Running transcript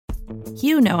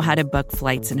You know how to book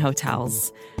flights and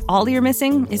hotels. All you're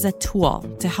missing is a tool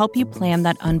to help you plan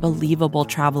that unbelievable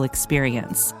travel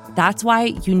experience. That's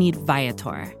why you need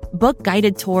Viator. Book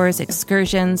guided tours,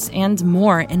 excursions, and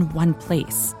more in one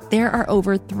place. There are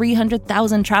over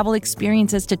 300,000 travel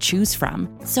experiences to choose from,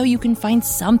 so you can find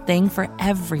something for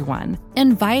everyone.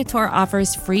 And Viator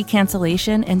offers free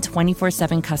cancellation and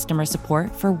 24/7 customer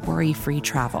support for worry-free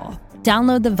travel.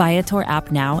 Download the Viator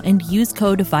app now and use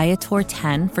code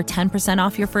Viator10 for 10%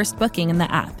 off your first booking in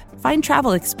the app. Find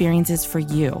travel experiences for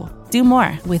you. Do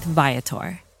more with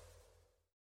Viator.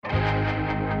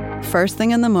 First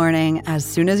thing in the morning, as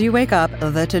soon as you wake up,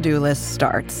 the to-do list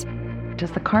starts.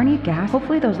 Does the car need gas?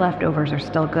 Hopefully those leftovers are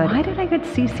still good. Why did I get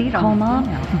CC'd on Mom?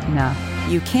 No.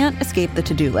 You can't escape the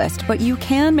to-do list, but you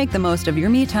can make the most of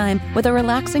your me time with a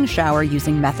relaxing shower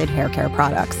using Method Hair Care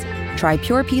products. Try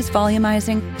Pure Peace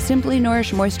Volumizing, Simply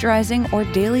Nourish Moisturizing, or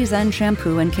Daily Zen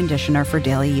Shampoo and Conditioner for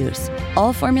daily use.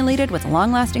 All formulated with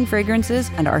long-lasting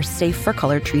fragrances and are safe for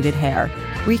color-treated hair.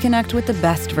 Reconnect with the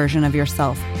best version of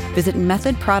yourself. Visit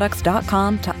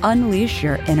methodproducts.com to unleash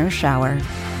your inner shower.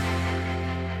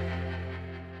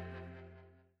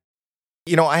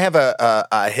 You know, I have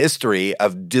a history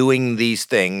of doing these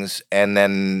things, and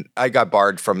then I got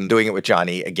barred from doing it with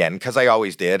Johnny again, because I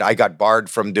always did. I got barred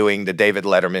from doing the David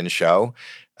Letterman show.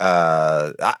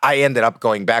 I ended up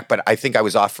going back, but I think I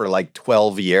was off for like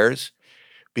 12 years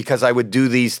because I would do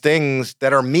these things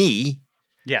that are me.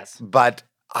 Yes. But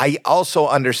I also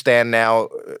understand now,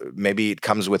 maybe it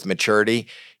comes with maturity,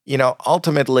 you know,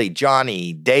 ultimately,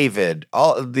 Johnny, David,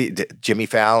 Jimmy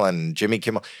Fallon, Jimmy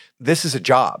Kimmel, this is a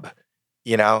job.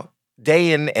 You know,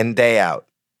 day in and day out.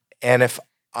 And if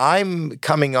I'm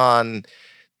coming on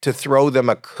to throw them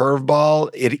a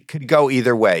curveball, it could go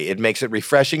either way. It makes it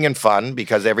refreshing and fun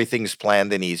because everything's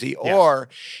planned and easy, yes. Or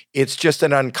it's just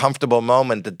an uncomfortable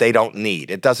moment that they don't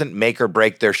need. It doesn't make or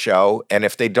break their show. And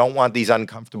if they don't want these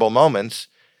uncomfortable moments,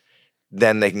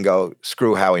 then they can go,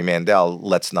 screw Howie Mandel,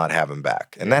 let's not have him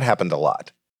back. And that happened a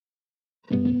lot.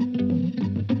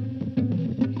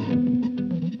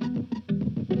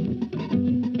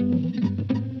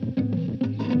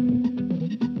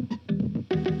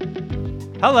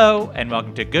 Hello, and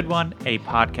welcome to Good One, a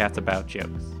podcast about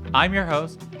jokes. I'm your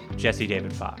host, Jesse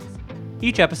David Fox.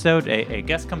 Each episode, a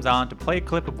guest comes on to play a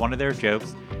clip of one of their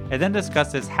jokes and then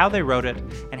discusses how they wrote it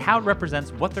and how it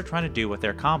represents what they're trying to do with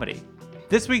their comedy.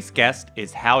 This week's guest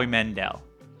is Howie Mandel.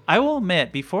 I will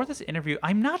admit, before this interview,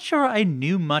 I'm not sure I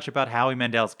knew much about Howie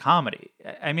Mandel's comedy.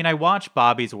 I mean, I watched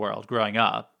Bobby's World growing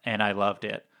up, and I loved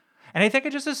it. And I think I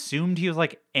just assumed he was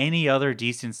like any other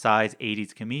decent-sized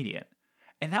 80s comedian.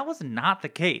 And that was not the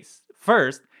case.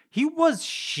 First, he was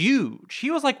huge.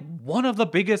 He was like one of the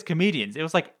biggest comedians. It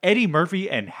was like Eddie Murphy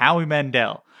and Howie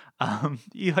Mandel.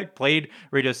 He like played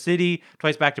Radio City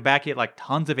twice back to back. He had like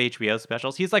tons of HBO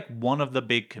specials. He's like one of the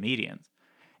big comedians.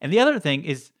 And the other thing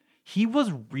is he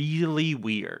was really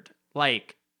weird,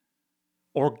 like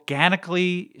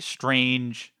organically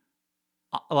strange.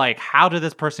 Like, how did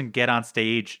this person get on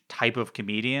stage type of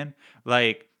comedian?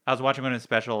 Like, I was watching one of his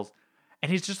specials,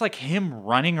 and he's just like him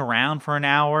running around for an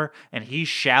hour, and he's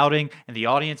shouting, and the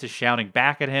audience is shouting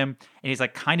back at him, and he's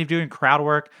like kind of doing crowd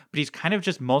work, but he's kind of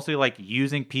just mostly like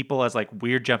using people as like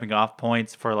weird jumping off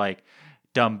points for like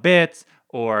dumb bits,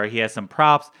 or he has some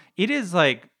props. It is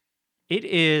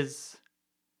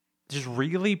just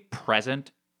really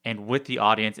present and with the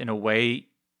audience in a way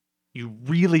you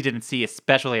really didn't see,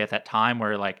 especially at that time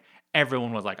where like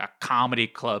everyone was like a comedy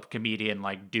club comedian,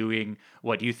 like doing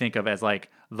what you think of as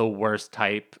like the worst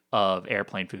type of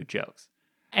airplane food jokes.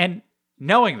 And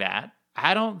knowing that,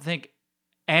 I don't think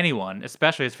anyone,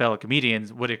 especially his fellow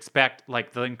comedians, would expect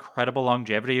like the incredible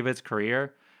longevity of his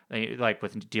career, like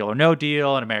with Deal or No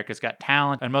Deal and America's Got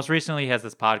Talent. And most recently, he has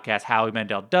this podcast, Howie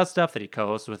Mandel Does Stuff, that he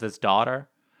co-hosts with his daughter.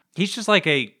 He's just like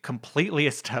a completely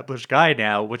established guy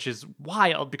now, which is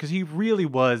wild because he really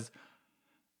was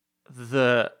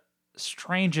the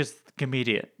strangest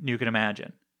comedian you can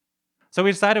imagine. So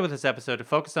we decided with this episode to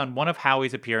focus on one of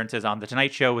Howie's appearances on The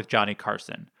Tonight Show with Johnny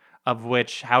Carson, of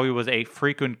which Howie was a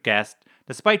frequent guest,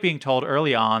 despite being told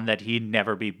early on that he'd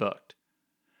never be booked.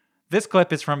 This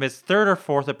clip is from his third or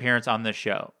fourth appearance on the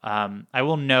show. I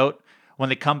will note, when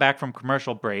they come back from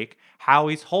commercial break,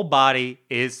 Howie's whole body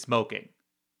is smoking.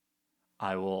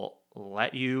 I will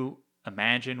let you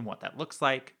imagine what that looks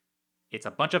like. It's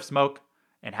a bunch of smoke,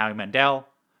 and Howie Mandel,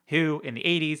 who in the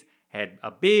 80s had a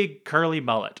big curly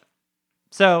mullet.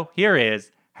 So here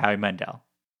is Howie Mandel.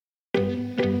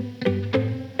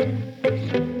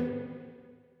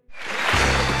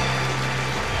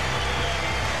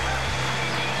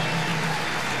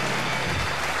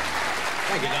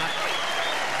 Thank you, Don.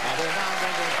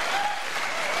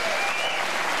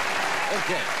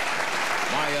 Okay.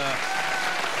 My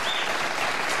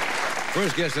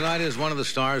first guest tonight is one of the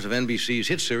stars of NBC's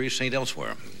hit series, St.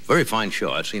 Elsewhere. Very fine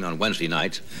show I've seen on Wednesday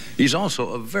nights. He's also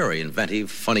a very inventive,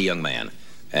 funny young man.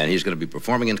 And he's going to be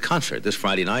performing in concert this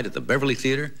Friday night at the Beverly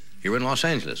Theater here in Los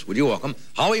Angeles. Would you welcome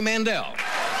Howie Mandel?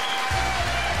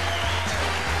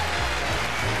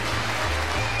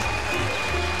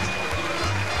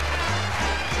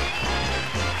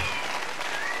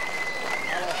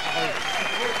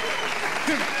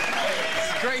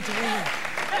 It's great to be here.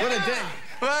 What a day.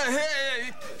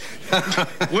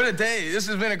 What a day. This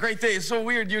has been a great day. It's so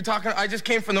weird. You're talking. I just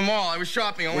came from the mall. I was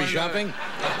shopping. Were you shopping? No,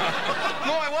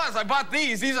 I was. I bought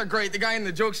these. These are great. The guy in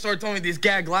the joke store told me these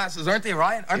gag glasses. Aren't they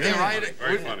right? Aren't they right?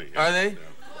 Very funny. Are they? Yeah.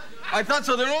 I thought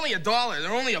so. They're only $1.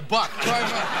 They're only $1. Try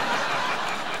them out.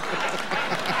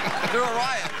 They're a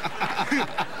riot.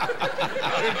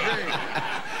 They're great.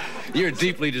 You're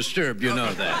deeply disturbed, you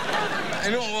know that. I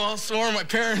know, well, so are my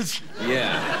parents.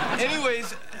 Yeah.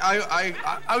 Anyways,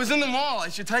 I was in the mall. I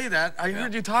should tell you that. I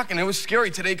heard you talking. It was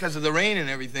scary today because of the rain and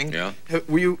everything. Yeah.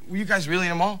 Were you guys really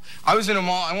in a mall? I was in a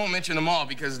mall. I won't mention the mall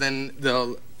because then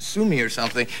they'll sue me or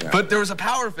something. Yeah. But there was a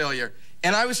power failure,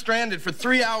 and I was stranded for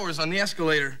 3 hours on the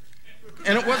escalator,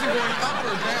 and it wasn't going up or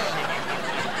down.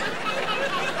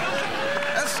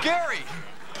 That's scary.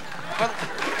 But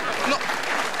no.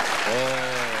 Oh.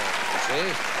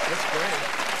 See? That's great.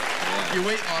 Yeah. You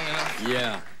wait long enough.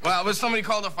 Yeah. Well, but somebody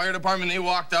called the fire department. They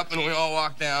walked up, and we all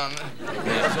walked down.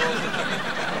 Yeah.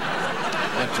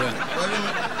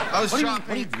 I was shopping. What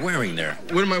are you wearing there?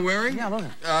 What am I wearing? Yeah, look.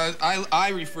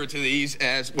 I refer to these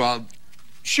as, well,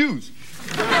 shoes.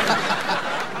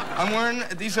 I'm wearing,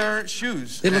 these are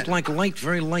shoes. They look like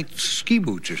very light ski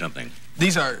boots or something.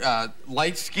 These are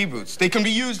light ski boots. They can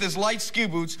be used as light ski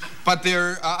boots, but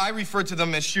they're, I refer to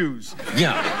them as shoes.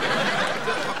 Yeah.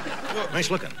 Nice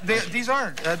looking. These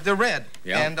aren't. They're red.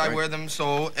 Yeah, and I wear them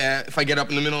so if I get up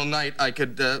in the middle of the night, I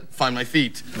could find my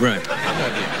feet. Right.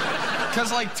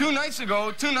 Because like 2 nights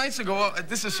ago,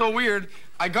 this is so weird,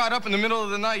 I got up in the middle of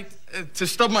the night to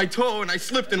stub my toe, and I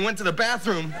slipped and went to the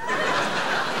bathroom.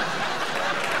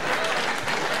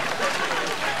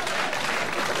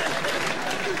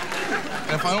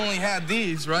 If I only had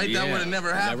these, right, yeah, that would have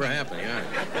never happened. Never happened, yeah.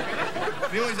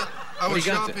 I was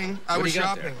shopping.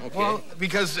 Okay. Well,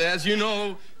 because as you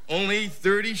know, only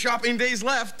 30 shopping days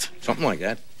left. Something like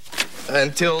that.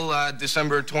 Until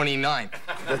December 29th.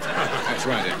 That's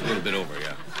right, a little bit over,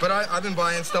 yeah. But I've been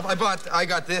buying stuff. I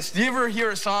got this. Did you ever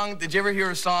hear a song?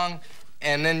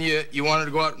 And then you wanted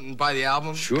to go out and buy the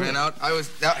album? Sure.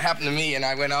 That happened to me, and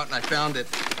I went out and I found it.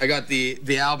 I got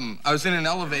the album. I was in an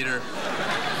elevator.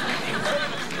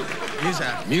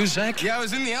 Muzak? Yeah, I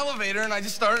was in the elevator, and I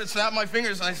just started to snap my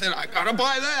fingers, and I said, I gotta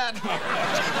buy that.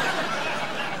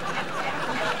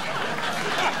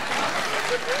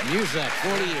 Muzak,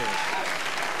 40 years.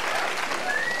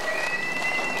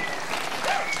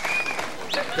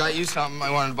 Got you something.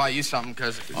 I wanted to buy you something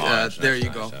because there you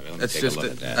go. That's just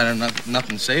I don't know,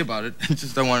 nothing to say about it. It's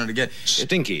just I wanted to get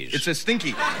Stinkies. It's a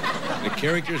Stinky. The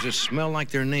characters that smell like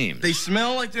their names. They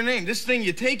smell like their name. This thing,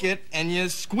 you take it and you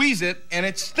squeeze it, and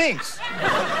it stinks.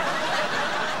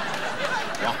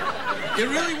 It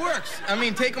really works. I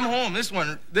mean, take them home. This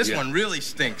one really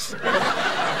stinks.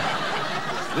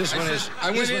 This one is.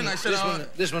 I went in. I said,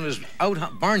 this one is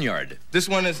barnyard. This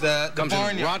one is the Comes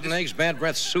barnyard. in rotten eggs, bad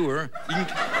breath, sewer,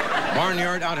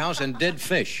 barnyard, outhouse, and dead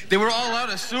fish. They were all out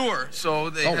of sewer, so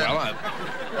they. Oh well.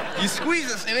 You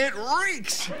squeeze this and it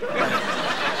reeks.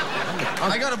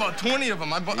 I got about 20 of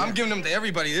them. I'm giving them to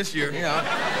everybody this year. Yeah.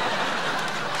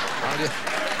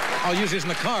 I'll use this in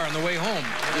the car on the way home.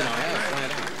 You know.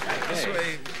 This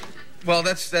way. Well,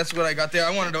 that's what I got there. I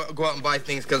wanted to go out and buy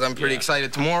things because I'm pretty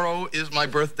excited. Tomorrow is my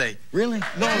birthday. Really?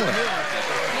 No.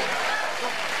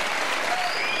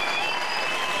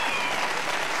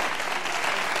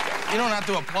 You don't have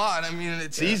to applaud. I mean,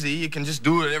 it's easy. You can just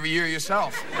do it every year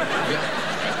yourself. Yeah.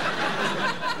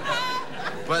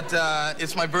 But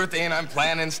it's my birthday, and I'm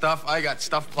planning stuff. I got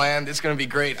stuff planned. It's going to be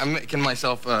great. I'm making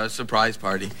myself a surprise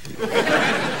party.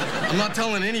 I'm not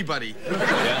telling anybody.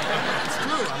 Yeah. It's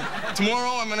true.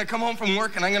 Tomorrow, I'm going to come home from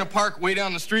work, and I'm going to park way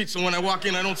down the street, so when I walk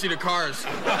in, I don't see the cars.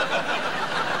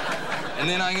 And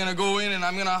then I'm going to go in, and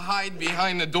I'm going to hide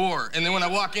behind the door. And then when I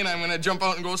walk in, I'm going to jump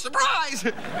out and go, surprise!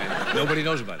 Nobody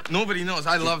knows about it. Nobody knows.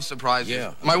 I love surprises.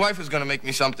 Yeah. My wife is going to make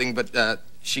me something, but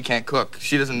she can't cook.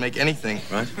 She doesn't make anything.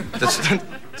 Right.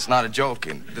 It's not a joke.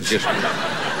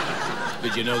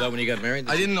 Did you know that when you got married?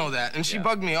 I didn't know that. And she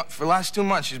bugged me up for the last 2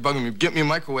 months. She's bugging me, get me a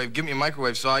microwave, get me a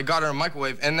microwave. So I got her a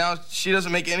microwave, and now she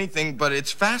doesn't make anything, but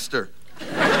it's faster.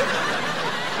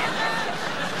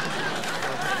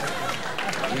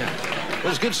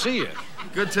 it's good to see you.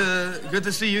 Good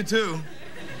to see you too.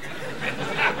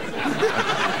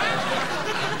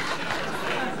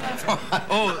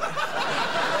 Oh,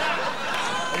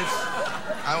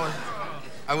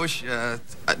 I wish.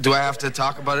 Do I have to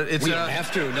talk about it? We don't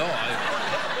have to. No,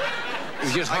 it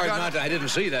was just hard not to. I didn't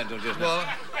see that until just now. Well,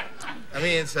 I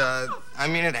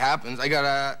mean, it happens. I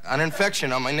got an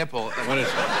infection on my nipple. What is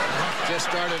it? Just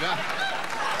started out.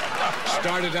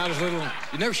 Started out as a little.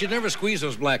 Should never squeeze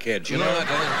those blackheads. You know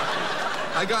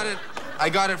that? I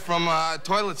got it from a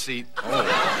toilet seat. Oh.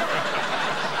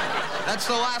 That's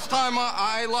the last time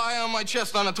I lie on my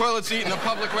chest on a toilet seat in a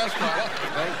public restaurant.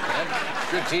 That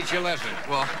should teach you a lesson.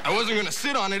 Well, I wasn't going to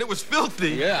sit on it. It was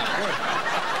filthy. Yeah, of course.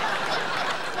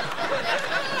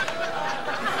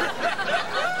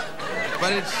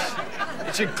 But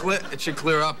it should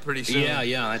clear up pretty soon.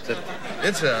 Yeah.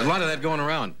 It's a lot of that going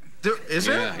around. Is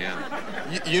there?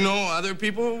 Yeah. You know other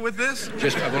people with this?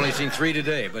 I've only seen 3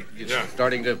 today, but it's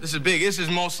starting to. This is big. This is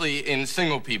mostly in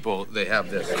single people. They have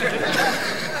this.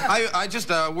 I just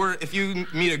if you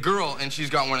meet a girl and she's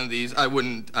got one of these, I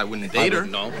wouldn't date her.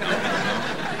 No.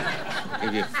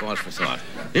 Give you pause for thought.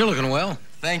 You're looking well.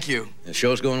 Thank you. The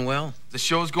show's going well. The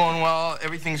show's going well.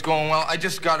 Everything's going well. I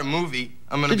just got a movie.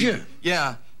 Did you?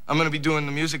 Yeah. I'm going to be doing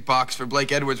the music box for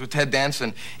Blake Edwards with Ted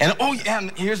Danson. And,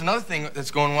 and here's another thing that's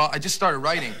going well. I just started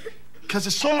writing, because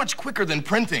it's so much quicker than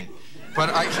printing.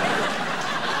 But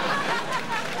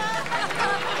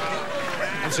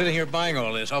I'm sitting here buying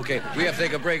all this. Okay, we have to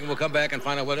take a break, and we'll come back and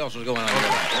find out what else is going on here.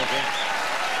 Okay.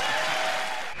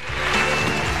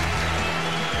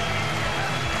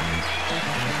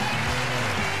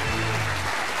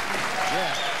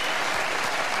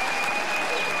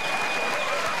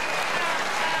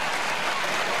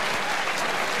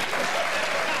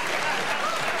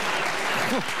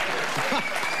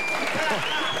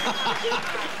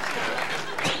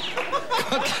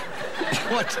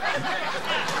 What?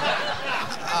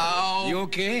 You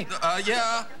okay?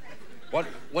 Yeah.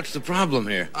 What's the problem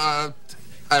here? I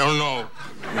don't know.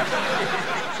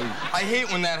 I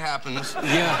hate when that happens.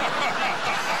 Yeah.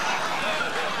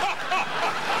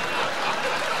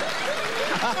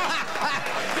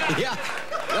 Yeah.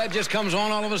 That just comes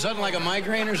on all of a sudden like a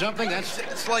migraine or something?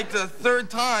 It's like the 3rd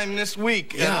time this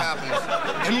week it happens.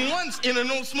 And once in a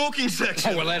no-smoking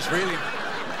section. Oh, well, that's really...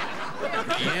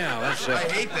 Yeah, that's... I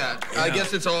hate that. Yeah. I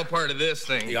guess it's all part of this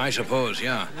thing. Yeah, I suppose,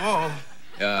 yeah. Whoa.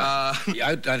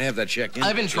 I'd have that checked in.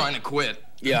 I've been trying to quit.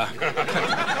 Yeah.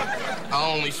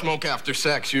 I'll only smoke after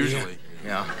sex, usually.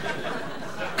 Yeah.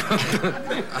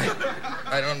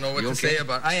 I don't know what to say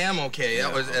about it. I am okay.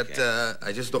 That was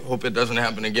I just hope it doesn't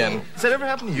happen again. Has that ever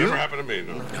happened to you? Never happened to me,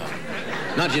 no.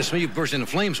 Not just me. You burst into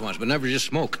flames once, but never just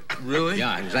smoke. Really?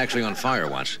 Yeah, I was actually on fire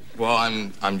once. Well,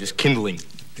 I'm just kindling.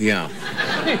 Yeah.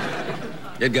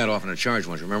 Ed got off on a charge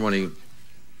once. Remember when he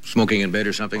smoking in bed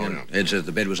or something? And Ed said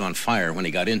the bed was on fire when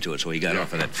he got into it, so he got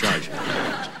off of that charge.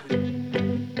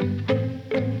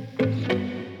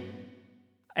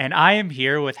 And I am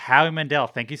here with Howie Mandel.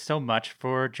 Thank you so much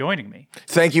for joining me.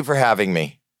 Thank you for having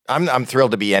me. I'm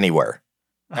thrilled to be anywhere.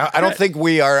 I don't think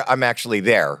we are. I'm actually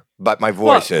there, but my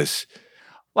voice is.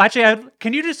 Well, actually,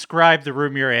 can you describe the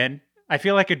room you're in? I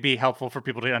feel like it'd be helpful for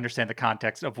people to understand the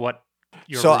context of what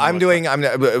your room I'm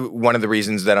looks like. One of the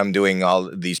reasons that I'm doing all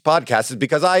these podcasts is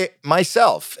because I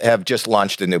myself have just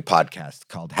launched a new podcast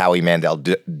called Howie Mandel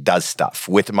Does Stuff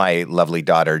with my lovely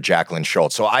daughter, Jacqueline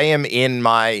Schultz. So I am in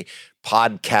my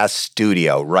podcast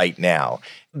studio right now.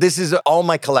 This is all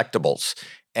my collectibles.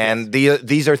 And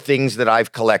these are things that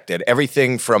I've collected.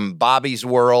 Everything from Bobby's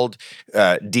World,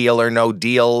 Deal or No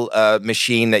Deal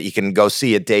machine that you can go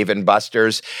see at Dave &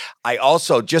 Buster's. I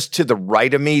also, just to the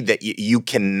right of me that you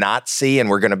cannot see, and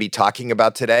we're going to be talking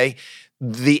about today,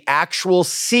 the actual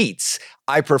seats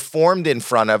I performed in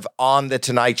front of on The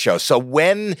Tonight Show. So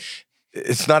when...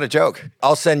 It's not a joke.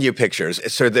 I'll send you pictures.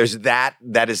 So there's that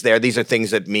is there. These are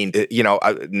things that mean,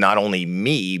 not only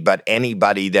me, but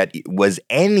anybody that was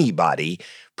anybody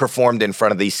performed in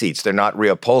front of these seats. They're not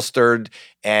reupholstered.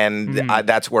 And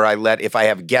that's where if I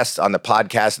have guests on the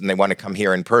podcast and they want to come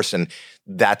here in person,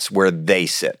 that's where they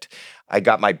sit. I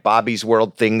got my Bobby's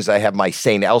World things. I have my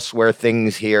St. Elsewhere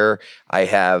things here. I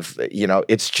have,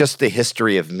 it's just the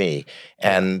history of me.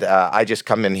 And I just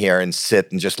come in here and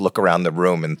sit and just look around the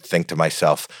room and think to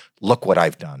myself, look what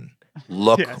I've done.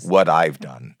 Look what I've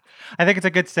done. I think it's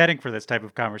a good setting for this type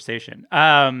of conversation.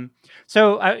 I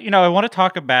want to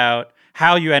talk about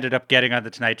how you ended up getting on The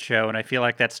Tonight Show. And I feel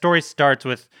like that story starts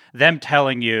with them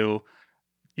telling you,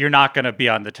 you're not going to be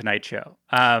on The Tonight Show.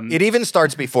 It even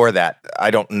starts before that.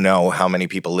 I don't know how many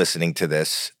people listening to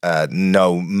this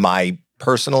know my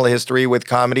personal history with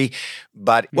comedy,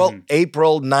 but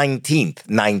April 19th,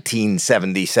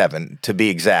 1977, to be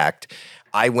exact,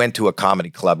 I went to a comedy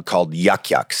club called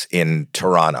Yuck Yucks in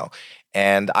Toronto.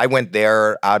 And I went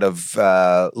there out of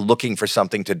looking for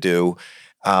something to do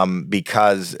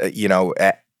because,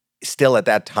 still at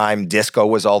that time, disco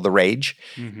was all the rage.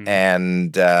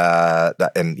 And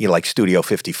like Studio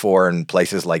 54 and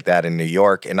places like that in New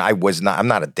York. And I'm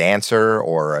not a dancer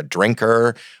or a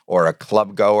drinker or a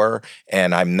club goer.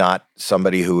 And I'm not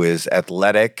somebody who is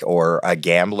athletic or a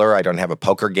gambler. I don't have a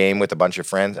poker game with a bunch of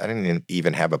friends. I didn't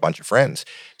even have a bunch of friends.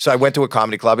 So I went to a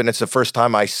comedy club, and it's the first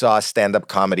time I saw stand-up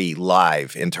comedy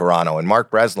live in Toronto. And Mark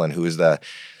Breslin, who is that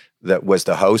was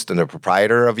the host and the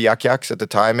proprietor of Yuck Yucks at the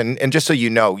time. And just so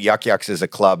you know, Yuck Yucks is a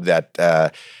club that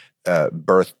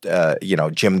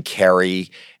birthed, Jim Carrey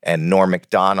and Norm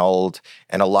Macdonald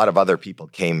and a lot of other people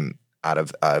came out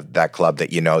of that club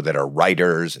that that are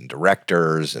writers and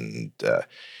directors. And,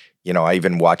 I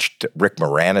even watched Rick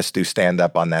Moranis do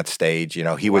stand-up on that stage.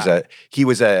 He was a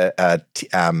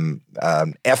FM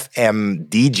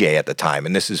DJ at the time,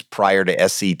 and this is prior to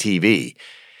SCTV.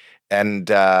 And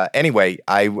anyway,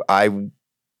 I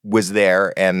was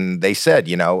there, and they said,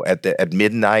 at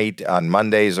midnight on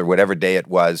Mondays or whatever day it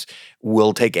was,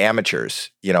 we'll take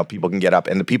amateurs. People can get up.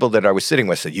 And the people that I was sitting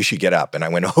with said, you should get up. And I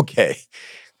went, okay.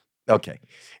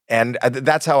 And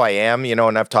that's how I am,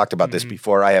 and I've talked about this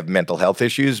before. I have mental health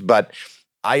issues, but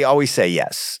I always say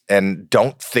yes and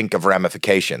don't think of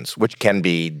ramifications, which can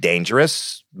be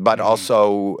dangerous, but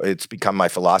also it's become my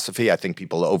philosophy. I think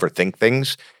people overthink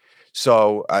things.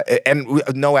 So, and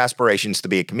no aspirations to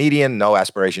be a comedian, no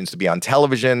aspirations to be on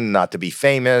television, not to be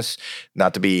famous,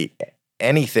 not to be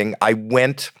anything. I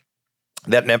went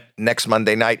that next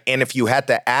Monday night, and if you had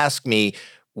to ask me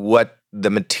what the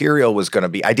material was going to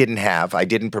be, I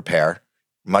didn't prepare,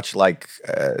 much like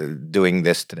doing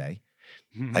this today.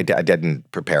 I didn't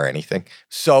prepare anything.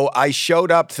 So I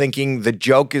showed up thinking the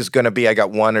joke is going to be, I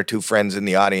got one or two friends in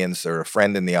the audience or a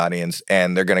friend in the audience,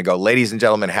 and they're going to go, ladies and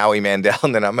gentlemen, Howie Mandel,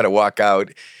 and then I'm going to walk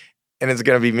out, and it's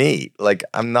going to be me. Like,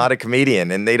 I'm not a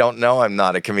comedian, and they don't know I'm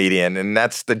not a comedian, and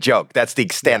that's the joke. That's the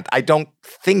extent. I don't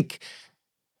think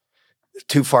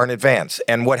too far in advance.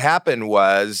 And what happened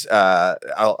was,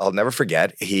 I'll never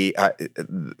forget,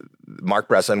 Mark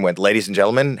Breslin went, ladies and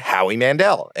gentlemen, Howie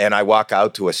Mandel. And I walk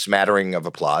out to a smattering of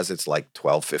applause. It's like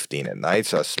 12:15 at night,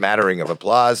 so a smattering of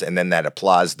applause, and then that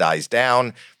applause dies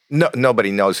down.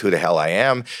 Nobody knows who the hell I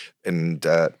am, and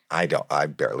I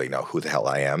barely know who the hell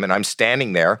I am. And I'm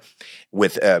standing there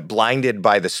with blinded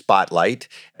by the spotlight,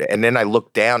 and then I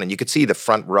look down, and you could see the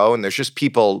front row, and there's just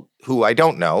people who I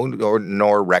don't know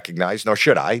nor recognize, nor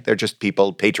should I. They're just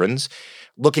people, patrons,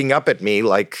 looking up at me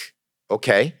like,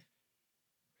 okay,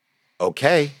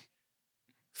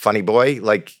 funny boy,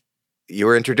 like, you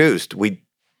were introduced.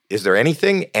 Is there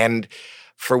anything? And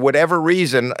for whatever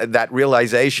reason, that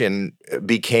realization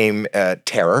became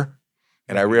terror.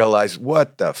 And I realized,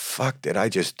 what the fuck did I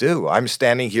just do? I'm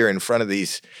standing here in front of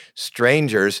these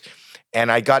strangers,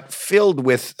 and I got filled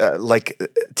with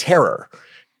terror.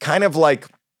 Kind of like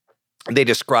they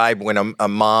describe when a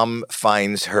mom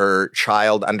finds her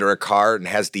child under a car and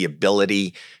has the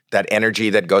ability, that energy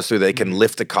that goes through, they can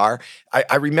lift the car.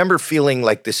 I remember feeling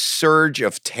like this surge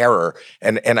of terror,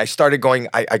 and I started going,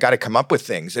 I got to come up with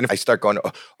things. And I start going,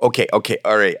 okay,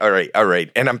 all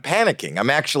right. And I'm panicking. I'm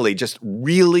actually just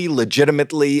really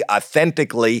legitimately,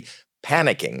 authentically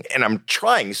panicking. And I'm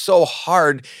trying so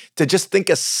hard to just think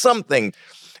of something.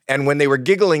 And when they were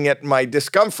giggling at my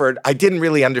discomfort, I didn't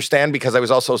really understand because I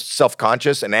was also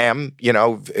self-conscious and am,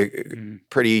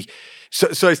 pretty.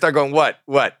 So I start going, what?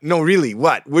 No, really,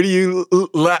 what? What do you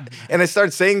laugh? And I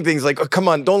start saying things like, oh, come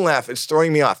on, don't laugh. It's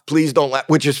throwing me off. Please don't laugh,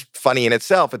 which is funny in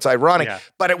itself. It's ironic,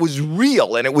 but it was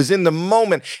real and it was in the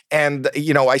moment. And,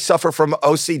 I suffer from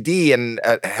OCD and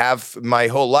have my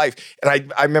whole life.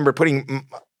 And I remember putting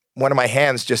one of my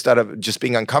hands just out of just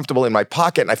being uncomfortable in my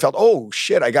pocket. And I felt, oh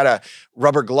shit, I got a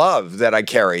rubber glove that I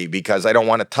carry because I don't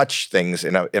want to touch things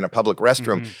in a public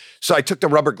restroom. So I took the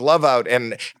rubber glove out,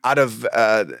 and out of,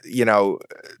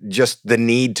 just the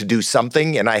need to do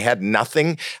something, and I had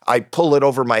nothing, I pull it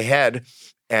over my head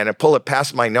and I pull it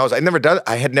past my nose. I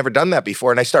had never done that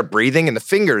before. And I start breathing, and the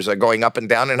fingers are going up and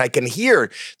down, and I can hear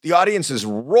the audience is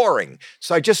roaring.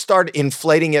 So I just start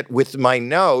inflating it with my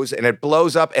nose, and it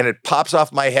blows up and it pops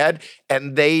off my head,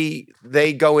 and they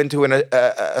go into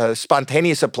a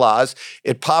spontaneous applause.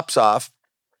 It pops off.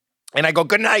 And I go,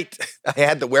 good night. I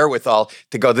had the wherewithal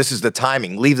to go, this is the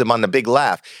timing. Leave them on the big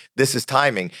laugh. This is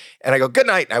timing. And I go, good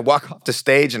night. And I walk off the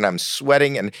stage and I'm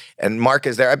sweating and Mark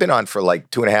is there. I've been on for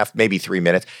like 2.5, maybe 3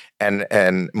 minutes.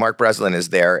 And Mark Breslin is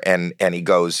there and he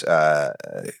goes,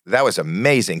 that was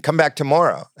amazing. Come back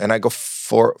tomorrow. And I go,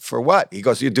 for what? He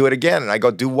goes, you do it again. And I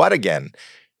go, do what again?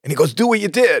 And he goes, do what you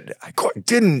did. I go, I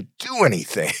didn't do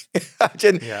anything. I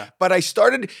didn't. Yeah. But I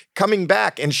started coming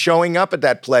back and showing up at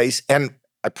that place. And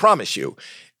I promise you,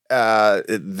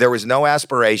 there was no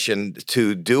aspiration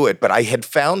to do it, but I had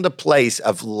found a place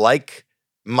of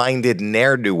like-minded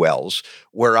ne'er-do-wells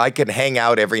where I could hang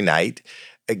out every night,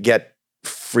 get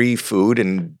free food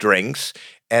and drinks,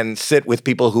 and sit with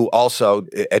people who also,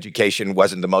 education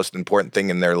wasn't the most important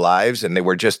thing in their lives, and they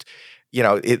were just,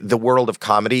 the world of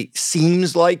comedy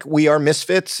seems like we are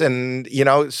misfits, and,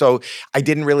 so I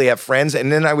didn't really have friends,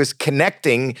 and then I was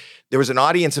connecting. There was an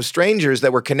audience of strangers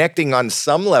that were connecting on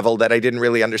some level that I didn't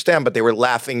really understand, but they were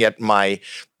laughing at my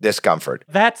discomfort.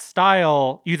 That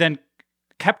style, you then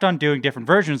kept on doing different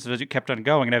versions as you kept on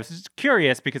going. And I was just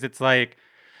curious because it's like,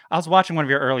 I was watching one of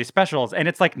your early specials and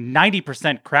it's like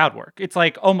 90% crowd work. It's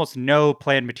like almost no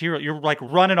planned material. You're like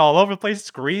running all over the place,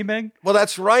 screaming. Well,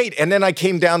 that's right. And then I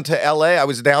came down to LA. I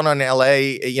was down on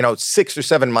LA, 6 or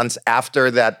 7 months after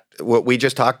that, what we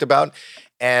just talked about.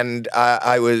 And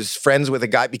I was friends with a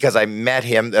guy because I met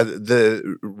him.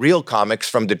 The real comics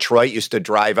from Detroit used to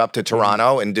drive up to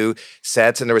Toronto and do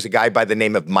sets. And there was a guy by the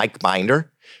name of Mike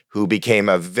Binder who became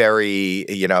a very,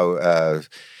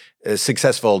 a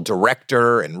successful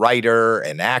director and writer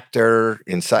and actor.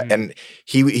 And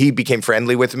he became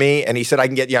friendly with me. And he said, I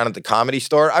can get you on at the Comedy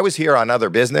Store. I was here on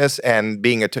other business. And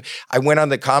I went on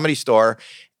the Comedy Store.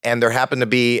 And there happened to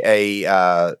be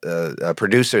a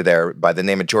producer there by the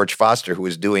name of George Foster who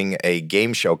was doing a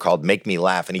game show called Make Me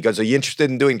Laugh. And he goes, are you interested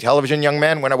in doing television, young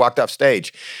man? When I walked off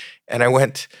stage. And I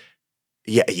went,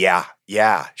 yeah,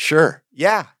 sure.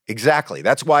 Yeah, exactly.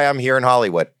 That's why I'm here in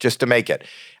Hollywood, just to make it.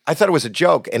 I thought it was a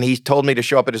joke. And he told me to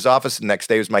show up at his office the next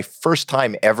day. It was my first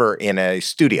time ever in a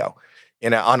studio,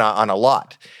 on a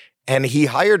lot. And he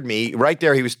hired me right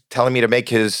there. He was telling me to make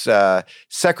his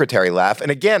secretary laugh.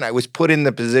 And again, I was put in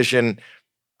the position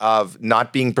of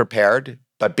not being prepared,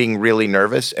 but being really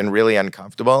nervous and really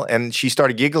uncomfortable. And she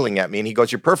started giggling at me and he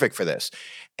goes, you're perfect for this.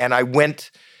 And I went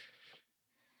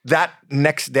that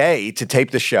next day to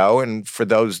tape the show. And for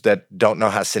those that don't know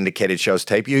how syndicated shows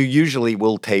tape, you usually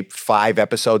will tape 5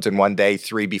 episodes in one day,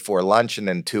 3 before lunch and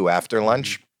then 2 after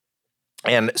lunch.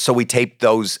 And so we taped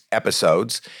those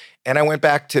episodes. And I went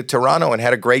back to Toronto and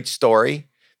had a great story.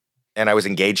 And I was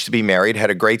engaged to be married, had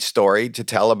a great story to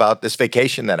tell about this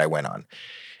vacation that I went on.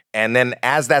 And then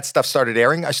as that stuff started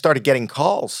airing, I started getting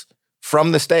calls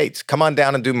from the States. Come on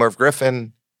down and do Merv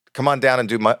Griffin. Come on down and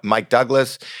do Mike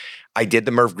Douglas. I did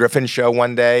the Merv Griffin show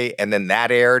one day, and then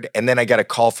that aired. And then I got a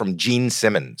call from Gene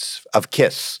Simmons of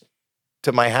Kiss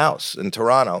to my house in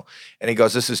Toronto. And he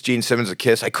goes, this is Gene Simmons of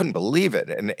Kiss. I couldn't believe it.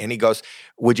 And he goes,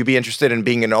 would you be interested in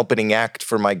being an opening act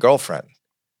for my girlfriend?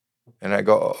 And I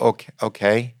go,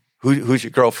 okay. Who's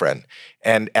your girlfriend?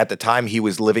 And at the time, he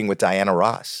was living with Diana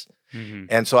Ross. Mm-hmm.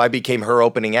 And so I became her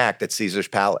opening act at Caesar's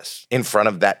Palace in front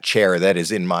of that chair that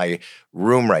is in my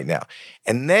room right now.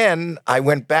 And then I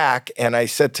went back and I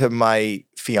said to my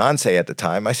fiance at the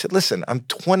time, I said, listen, I'm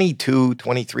 22,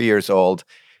 23 years old.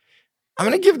 I'm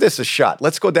going to give this a shot.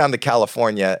 Let's go down to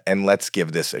California and let's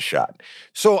give this a shot.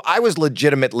 So I was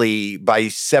legitimately by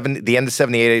the end of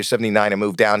 78 or 79, I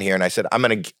moved down here and I said, I'm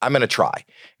going to try.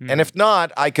 Mm-hmm. And if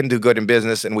not, I can do good in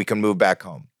business and we can move back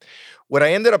home. What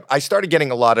I started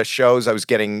getting a lot of shows. I was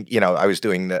getting, I was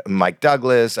doing the Mike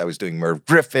Douglas. I was doing Merv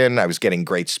Griffin. I was getting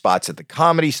great spots at the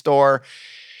Comedy Store.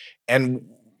 And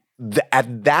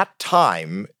at that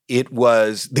time, it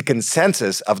was the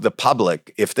consensus of the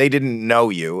public. If they didn't know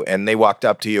you and they walked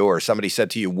up to you or somebody said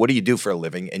to you, what do you do for a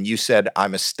living? And you said,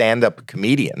 I'm a stand-up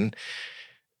comedian.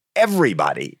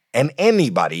 Everybody and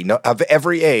anybody of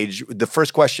every age, the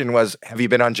first question was, have you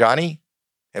been on Johnny?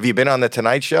 Have you been on The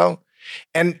Tonight Show?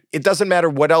 And it doesn't matter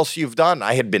what else you've done.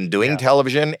 I had been doing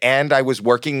television and I was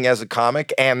working as a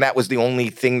comic and that was the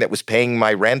only thing that was paying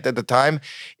my rent at the time.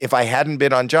 If I hadn't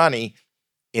been on Johnny,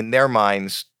 in their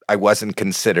minds, I wasn't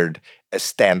considered a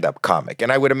stand-up comic.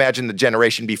 And I would imagine the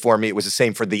generation before me, it was the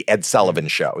same for the Ed Sullivan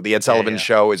Show. The Ed Sullivan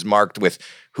Show is marked with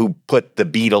who put the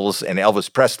Beatles and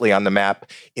Elvis Presley on the map.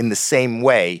 In the same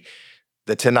way,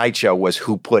 The Tonight Show was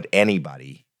who put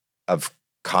anybody of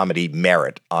comedy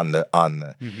merit on the.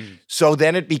 Mm-hmm. So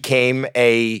then it became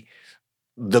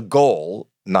the goal,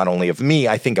 not only of me,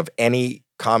 I think of any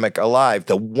comic alive.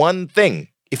 The one thing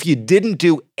if you didn't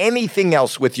do anything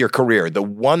else with your career, the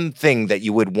one thing that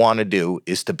you would want to do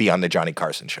is to be on the Johnny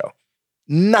Carson show.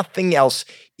 Nothing else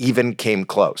even came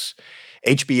close.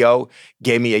 HBO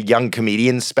gave me a young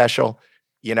comedian special,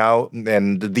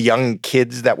 and the young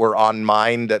kids that were on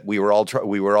mine that we were all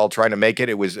trying to make it.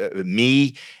 It was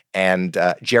me and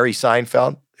Jerry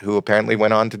Seinfeld, who apparently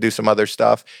went on to do some other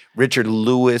stuff, Richard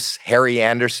Lewis, Harry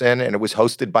Anderson, and it was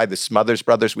hosted by the Smothers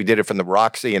Brothers. We did it from the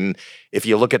Roxy, and if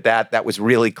you look at that, that was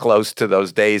really close to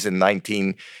those days in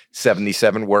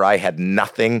 1977 where I had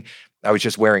nothing. I was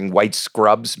just wearing white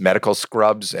scrubs, medical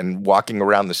scrubs, and walking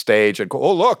around the stage and go,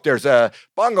 oh, look, there's a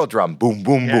bongo drum, boom,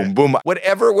 boom, boom, boom.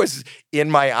 Whatever was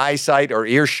in my eyesight or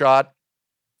earshot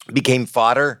became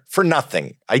fodder for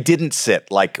nothing. I didn't sit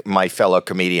like my fellow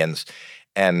comedians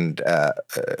and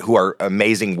who are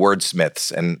amazing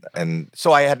wordsmiths, and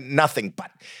so I had nothing. But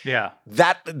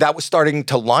that was starting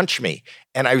to launch me,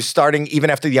 and I was starting even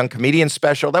after the Young Comedian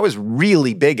special. That was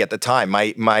really big at the time.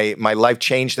 My life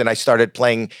changed, and I started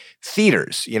playing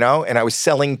theaters, and I was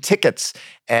selling tickets,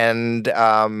 and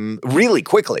really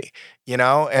quickly,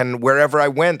 and wherever I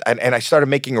went, and I started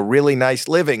making a really nice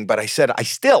living. But I said I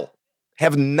still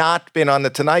have not been on the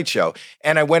Tonight Show,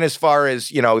 and I went as far as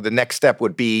the next step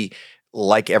would be,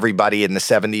 like everybody in the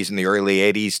 70s and the early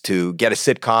 80s, to get a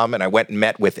sitcom. And I went and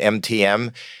met with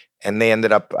MTM, and they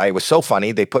ended up, I was so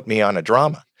funny, they put me on a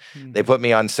drama. They put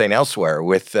me on St. Elsewhere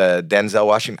with Denzel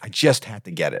Washington. I just had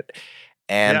to get it.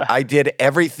 And I did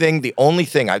everything. The only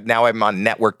thing, now I'm on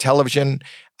network television.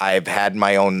 I've had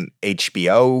my own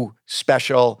HBO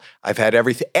special. I've had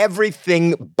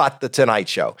everything but The Tonight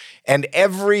Show. And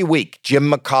every week,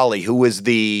 Jim McCauley, who was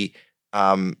the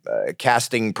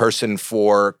casting person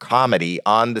for comedy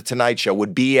on The Tonight Show,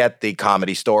 would be at the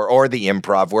Comedy Store or the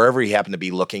Improv, wherever he happened to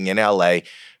be looking in LA,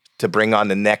 to bring on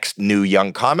the next new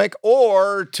young comic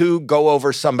or to go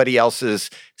over somebody else's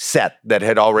set that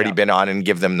had already been on and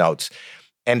give them notes.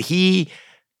 And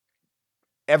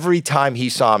every time he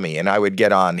saw me and I would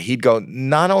get on, he'd go,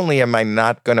 not only am I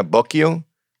not going to book you,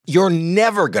 you're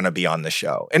never going to be on the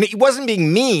show. And he wasn't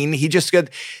being mean. He just said,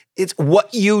 it's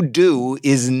what you do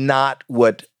is not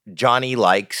what Johnny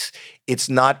likes. It's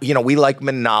not, we like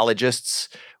monologists.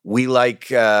 We like,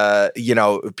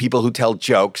 people who tell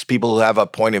jokes, people who have a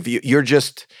point of view. You're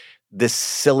just this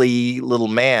silly little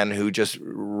man who just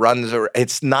runs around.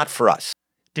 It's not for us.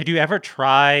 Did you ever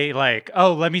try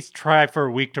let me try for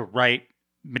a week to write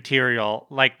material,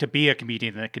 to be a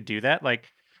comedian that could do that?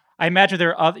 I imagine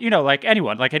there are other,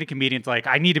 anyone, any comedian's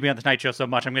I need to be on the Tonight Show so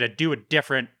much, I'm going to do a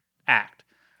different act.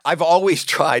 I've always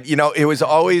tried, it was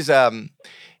always, I'm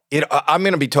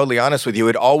going to be totally honest with you.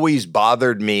 It always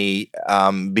bothered me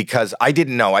because I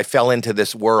didn't know. I fell into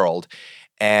this world,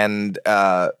 and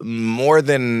more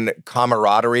than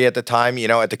camaraderie at the time,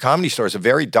 at the Comedy Store, it's a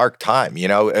very dark time.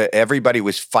 Everybody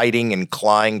was fighting and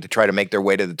clawing to try to make their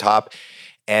way to the top.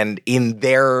 And in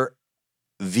their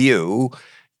view,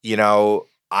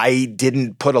 I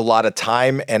didn't put a lot of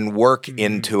time and work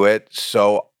into it,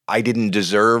 so I didn't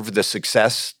deserve the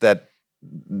success that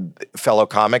fellow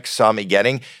comics saw me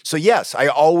getting. So yes, I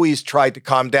always tried to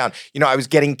calm down. I was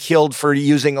getting killed for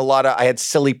using I had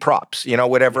silly props,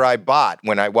 whatever I bought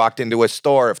when I walked into a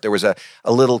store, if there was a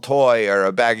little toy or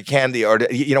a bag of candy or,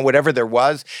 whatever there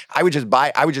was, I would just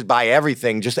buy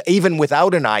everything, just even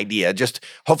without an idea, just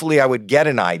hopefully I would get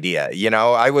an idea.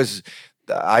 This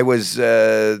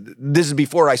is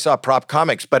before I saw prop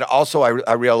comics, but also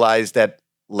I realized that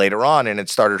later on, and it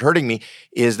started hurting me,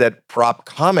 is that prop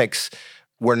comics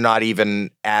were not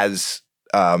even as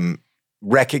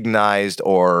recognized,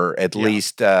 or at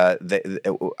least I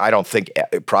don't think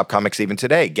prop comics even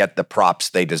today get the props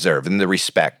they deserve and the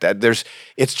respect.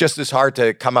 It's just as hard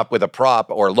to come up with a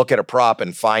prop or look at a prop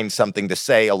and find something to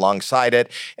say alongside it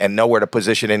and know where to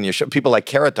position in your show. People like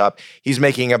Carrot Top, he's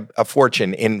making a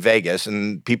fortune in Vegas,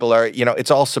 and people are,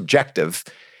 it's all subjective.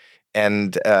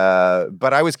 And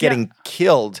but I was getting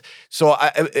killed. So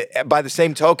by the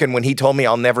same token, when he told me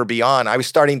I'll never be on, I was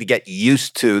starting to get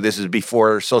used to, this is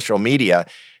before social media,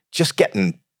 just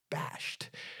getting bashed.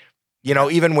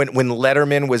 Even when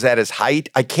Letterman was at his height,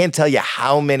 I can't tell you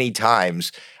how many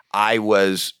times I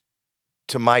was,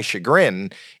 to my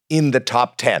chagrin, in the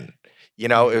top 10. It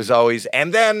was always,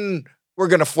 and then we're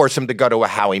going to force him to go to a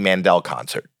Howie Mandel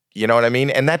concert. You know what I mean?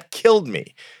 And that killed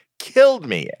me.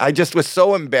 I just was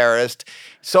so embarrassed,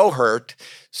 so hurt,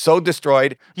 so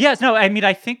destroyed. Yes, no,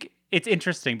 I think it's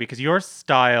interesting because your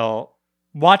style,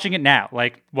 watching it now,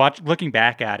 looking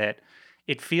back at it,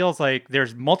 it feels like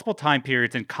there's multiple time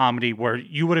periods in comedy where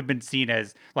you would have been seen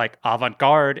as like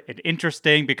avant-garde and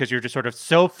interesting because you're just sort of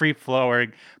so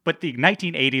free-flowing. But the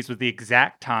 1980s was the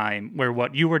exact time where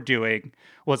what you were doing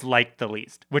was like the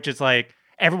least, which is like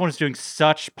everyone is doing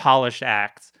such polished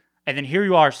acts. And then here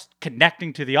you are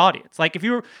connecting to the audience. Like if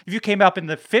you came up in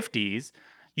the 50s,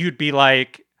 you'd be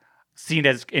like seen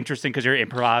as interesting because you're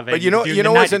improv. But you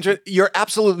know what's interesting? You're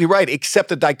absolutely right. Except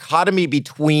the dichotomy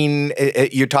between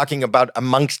you're talking about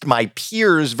amongst my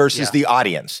peers versus the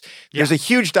audience. There's a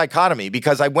huge dichotomy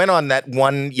because I went on that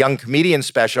one young comedian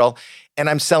special, and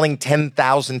I'm selling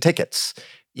 10,000 tickets.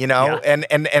 And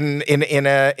in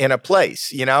a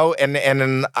place,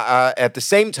 and at the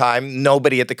same time,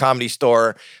 nobody at the Comedy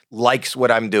Store likes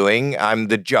what I'm doing. I'm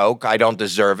the joke. I don't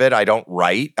deserve it. I don't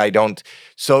write. I don't.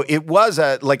 So it was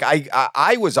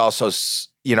I was also,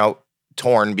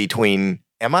 torn between,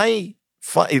 am I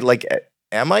funny? Like,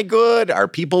 am I good? Are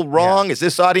people wrong? Yeah. Is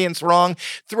this audience wrong?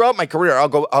 Throughout my career,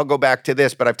 I'll go back to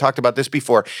this, but I've talked about this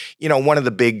before. One of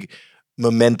the big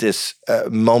momentous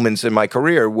moments in my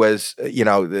career was,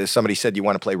 somebody said, you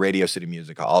want to play Radio City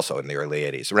Music Hall, also in the early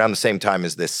 80s, around the same time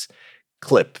as this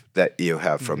clip that you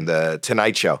have from The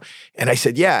Tonight Show. And I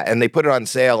said, yeah. And they put it on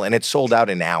sale and it sold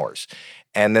out in hours.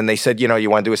 And then they said, you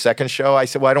want to do a second show? I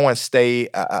said, well, I don't want to stay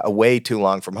away too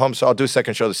long from home, so I'll do a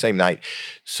second show the same night.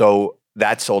 So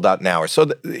that sold out in hours. So,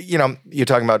 you're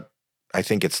talking about, I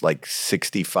think it's like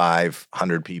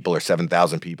 6,500 people or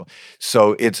 7,000 people.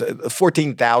 So it's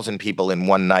 14,000 people in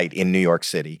one night in New York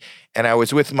City. And I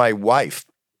was with my wife,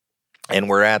 and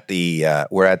we're at the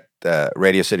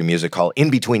Radio City Music Hall in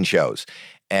between shows.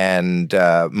 And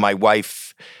my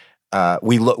wife,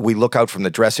 we look out from the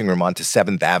dressing room onto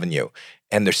 7th Avenue,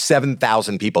 and there's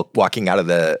 7,000 people walking out of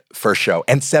the first show,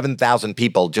 and 7,000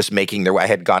 people just making their way. I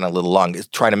had gone a little long,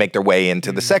 trying to make their way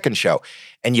into the second show.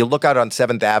 And you look out on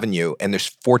 7th Avenue, and there's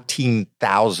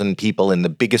 14,000 people in the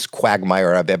biggest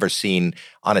quagmire I've ever seen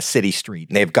on a city street.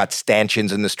 And they've got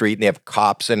stanchions in the street, and they have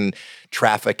cops, and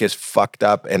traffic is fucked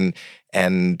up. And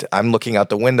I'm looking out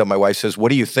the window. My wife says,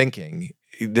 "What are you thinking?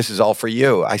 This is all for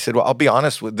you." I said, "Well, I'll be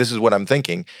honest. This is what I'm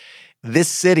thinking. This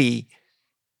city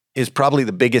is probably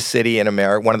the biggest city in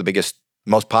America, one of the biggest,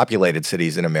 most populated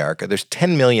cities in America. There's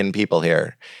 10 million people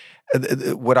here.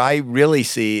 What I really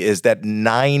see is that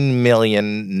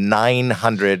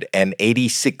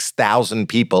 9,986,000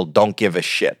 people don't give a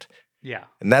shit." Yeah.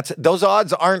 And those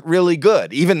odds aren't really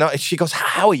good. Even though she goes,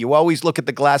 "Howie, you always look at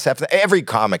the glass half." Every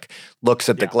comic looks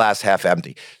at the glass half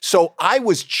empty. So I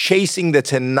was chasing the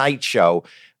Tonight Show.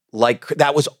 Like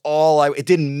that was all it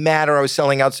didn't matter. I was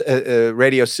selling out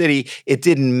Radio City. It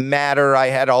didn't matter. I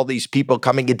had all these people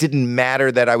coming. It didn't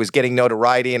matter that I was getting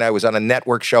notoriety and I was on a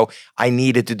network show. I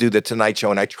needed to do the Tonight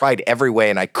Show, and I tried every way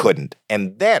and I couldn't.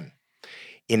 And then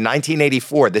in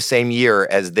 1984, the same year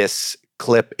as this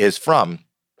clip is from,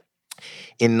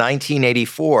 in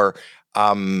 1984,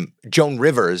 Joan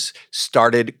Rivers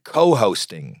started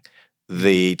co-hosting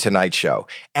the Tonight Show.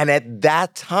 And at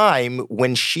that time,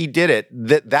 when she did it,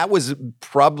 that was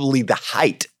probably the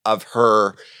height of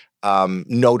her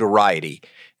notoriety,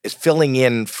 is filling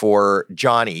in for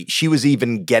Johnny. She was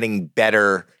even getting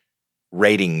better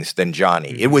ratings than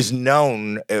Johnny. It was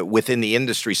known within the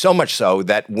industry, so much so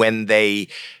that when they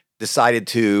decided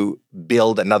to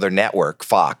build another network,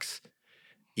 Fox,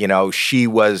 she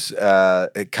was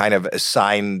kind of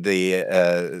assigned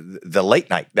the late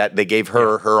night, that they gave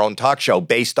her own talk show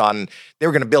based on, they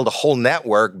were going to build a whole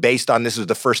network based on, this was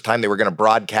the first time they were going to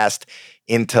broadcast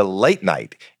into late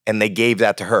night, and they gave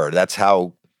that to her. That's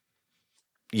how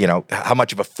how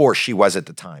much of a force she was at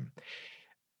the time.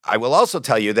 I will also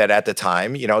tell you that at the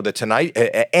time, the Tonight,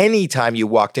 anytime you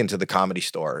walked into the Comedy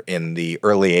Store in the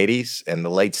early 80s and the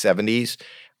late 70s,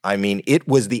 I mean, it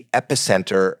was the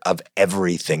epicenter of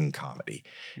everything comedy.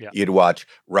 Yeah. You'd watch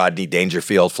Rodney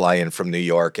Dangerfield fly in from New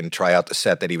York and try out the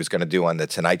set that he was going to do on The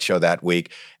Tonight Show that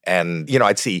week. And,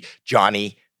 I'd see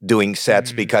Johnny doing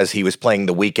sets because he was playing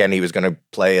the weekend. He was going to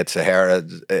play at Sahara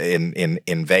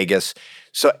in Vegas.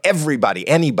 So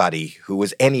anybody who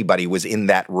was anybody was in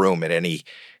that room at any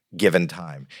given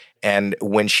time. And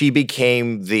when she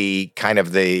became the kind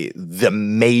of the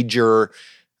major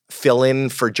fill-in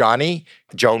for Johnny,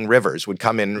 Joan Rivers would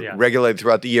come in regularly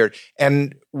throughout the year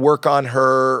and work on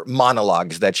her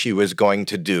monologues that she was going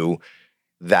to do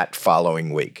that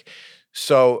following week.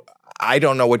 So I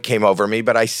don't know what came over me,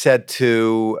 but I said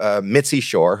to Mitzi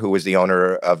Shore, who was the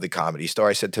owner of the Comedy Store,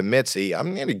 I said to Mitzi,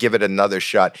 I'm going to give it another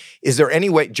shot. Is there any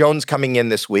way, Joan's coming in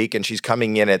this week and she's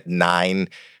coming in at 9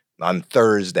 on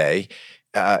Thursday.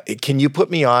 Can you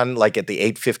put me on like at the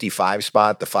 8:55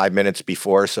 spot, the 5 minutes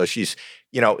before? So she's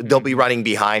they'll be running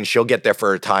behind. She'll get there for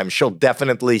her time. She'll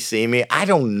definitely see me. I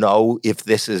don't know if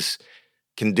this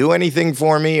can do anything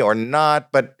for me or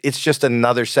not, but it's just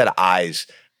another set of eyes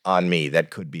on me that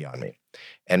could be on me.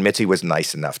 And Mitzi was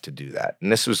nice enough to do that.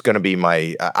 And this was going to be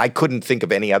I couldn't think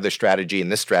of any other strategy,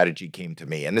 and this strategy came to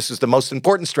me. And this is the most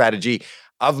important strategy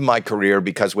of my career,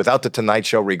 because without The Tonight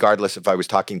Show, regardless if I was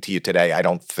talking to you today, I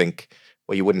don't think,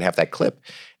 well, you wouldn't have that clip.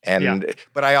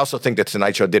 But I also think that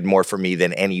Tonight Show did more for me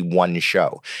than any one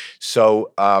show.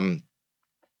 So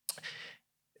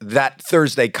that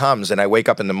Thursday comes, and I wake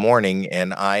up in the morning,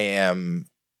 and I am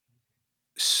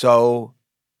so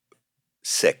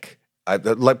sick.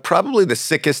 Like probably the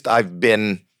sickest I've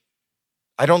been.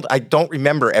 I don't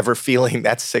remember ever feeling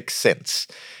that sick since,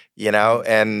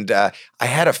 and I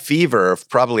had a fever of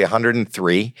probably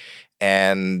 103.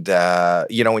 And,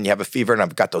 when you have a fever and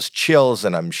I've got those chills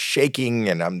and I'm shaking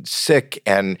and I'm sick,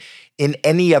 and in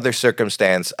any other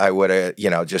circumstance, I would,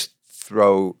 just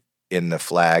throw in the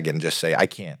flag and just say, I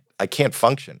can't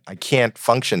function. I can't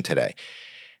function today.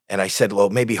 And I said, well,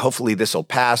 maybe hopefully this will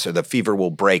pass, or the fever will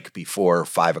break before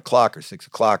 5 o'clock or 6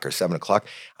 o'clock or 7 o'clock.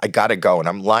 I got to go. And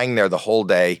I'm lying there the whole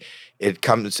day.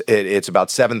 It's about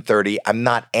 7:30. I'm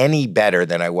not any better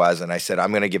than I was. And I said,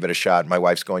 I'm going to give it a shot. My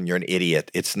wife's going, you're an idiot.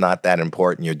 It's not that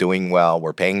important. You're doing well.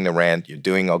 We're paying the rent. You're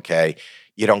doing okay.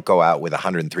 You don't go out with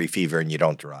 103 fever and you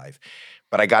don't drive.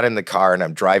 But I got in the car and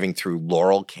I'm driving through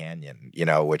Laurel Canyon,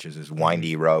 which is this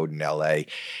windy road in LA.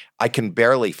 I can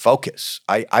barely focus.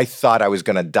 I thought I was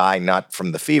going to die, not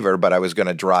from the fever, but I was going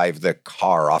to drive the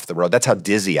car off the road. That's how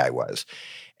dizzy I was.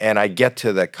 And I get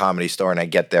to the Comedy Store, and I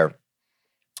get there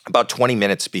about 20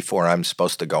 minutes before I'm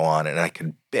supposed to go on, and I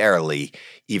could barely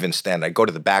even stand. I go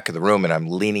to the back of the room, and I'm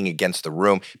leaning against the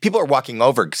room. People are walking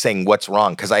over saying, what's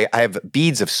wrong? Because I have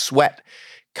beads of sweat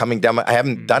coming down. I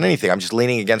haven't done anything. I'm just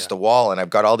leaning against the wall, and I've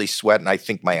got all these sweat, and I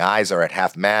think my eyes are at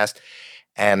half mast.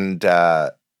 And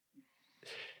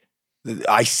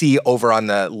I see over on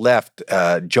the left,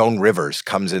 Joan Rivers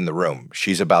comes in the room.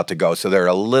 She's about to go. So they're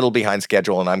a little behind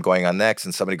schedule, and I'm going on next.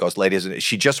 And somebody goes,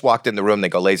 she just walked in the room. They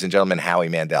go, ladies and gentlemen, Howie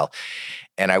Mandel.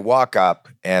 And I walk up,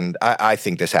 and I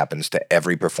think this happens to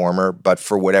every performer, but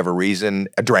for whatever reason,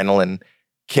 adrenaline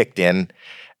kicked in.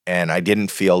 And I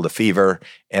didn't feel the fever,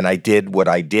 and I did what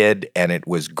I did, and it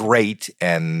was great,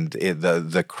 and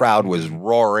the crowd was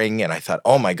roaring, and I thought,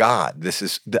 oh my God, this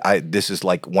is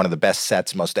like one of the best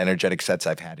sets, most energetic sets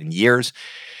I've had in years.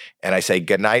 And I say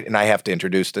goodnight, and I have to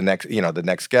introduce the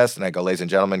next guest, and I go, ladies and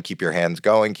gentlemen, keep your hands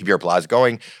going, keep your applause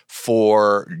going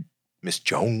for Miss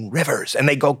Joan Rivers. And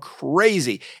they go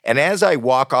crazy. And as I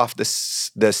walk off the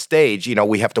stage,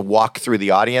 we have to walk through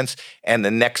the audience, and the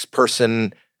next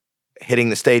person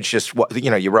hitting the stage, just,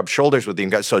 you rub shoulders with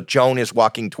them. So Joan is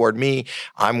walking toward me.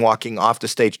 I'm walking off the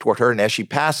stage toward her. And as she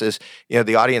passes,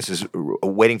 the audience is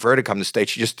waiting for her to come to the stage.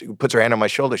 She just puts her hand on my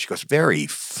shoulder. She goes, very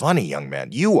funny, young man.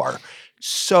 You are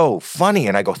so funny.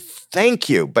 And I go, thank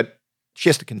you. But she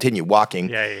has to continue walking.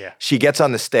 Yeah. She gets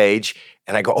on the stage,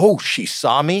 and I go, oh, she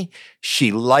saw me.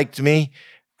 She liked me.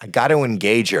 I got to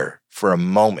engage her for a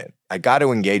moment.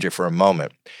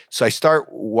 So I start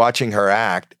watching her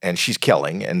act, and she's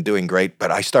killing and doing great,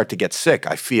 but I start to get sick.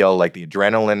 I feel like the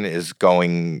adrenaline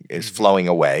is flowing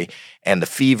away, and the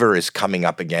fever is coming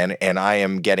up again, and I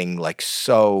am getting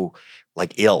so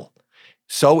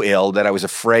ill that I was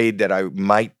afraid that I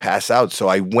might pass out. So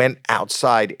I went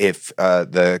outside. If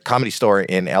the Comedy Store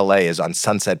in LA is on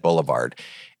Sunset Boulevard,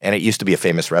 and it used to be a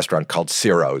famous restaurant called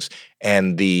Ciro's,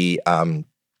 and the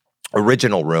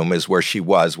original room is where she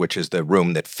was, which is the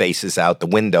room that faces out the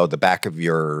window. The back of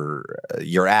your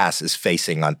ass is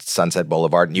facing on Sunset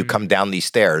Boulevard, and you come down these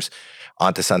stairs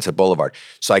onto Sunset Boulevard.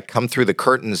 So I come through the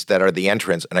curtains that are the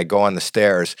entrance, and I go on the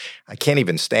stairs. I can't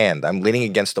even stand. I'm leaning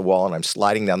against the wall, and I'm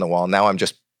sliding down the wall. Now I'm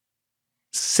just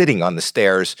sitting on the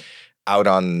stairs out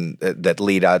on that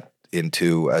lead out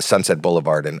into Sunset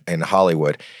Boulevard in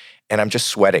Hollywood, and I'm just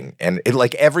sweating. And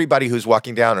everybody who's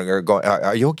walking down are going,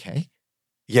 "Are you okay?"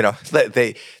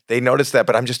 They notice that,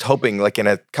 but I'm just hoping, in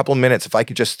a couple of minutes, if I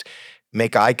could just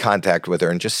make eye contact with her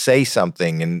and just say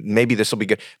something, and maybe this will be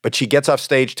good. But she gets off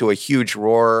stage to a huge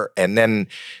roar, and then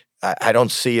I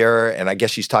don't see her, and I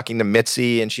guess she's talking to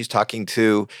Mitzi, and she's talking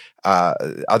to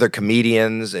other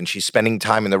comedians, and she's spending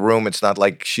time in the room. It's not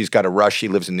like she's got a rush. She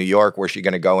lives in New York. Where's she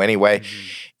going to go anyway?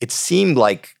 It seemed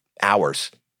like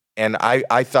hours. And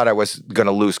I thought I was going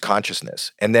to lose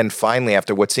consciousness. And then finally,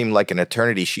 after what seemed like an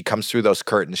eternity, she comes through those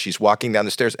curtains. She's walking down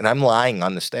the stairs, and I'm lying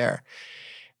on the stair.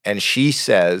 And she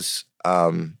says,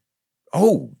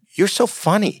 oh, you're so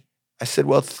funny. I said,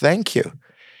 well, thank you.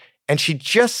 And she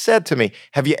just said to me,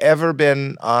 have you ever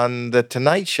been on The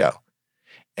Tonight Show?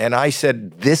 And I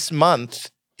said, this month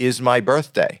is my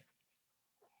birthday.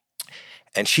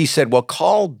 And she said, well,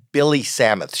 call Billy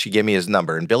Samuth. She gave me his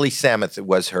number. And Billy Samuth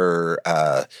was her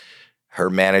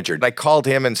manager. I called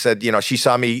him and said, she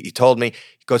saw me. He told me,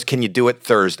 he goes, can you do it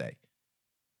Thursday?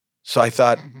 So I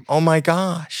thought, oh my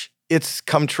gosh, it's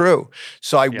come true.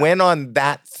 So I went on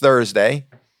that Thursday.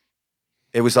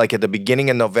 It was like at the beginning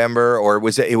of November, or it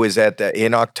was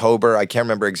in October. I can't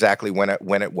remember exactly when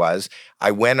it was.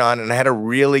 I went on and I had a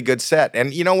really good set.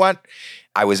 And you know what?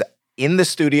 I was in the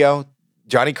studio,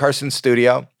 Johnny Carson's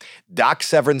studio. Doc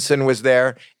Severinsen was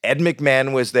there. Ed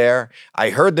McMahon was there. I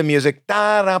heard the music.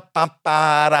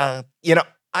 Da-da-ba-ba-da.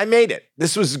 I made it.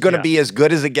 This was going to be as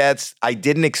good as it gets. I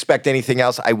didn't expect anything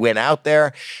else. I went out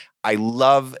there. I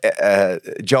love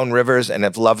Joan Rivers and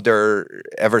have loved her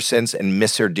ever since and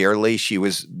miss her dearly. She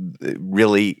was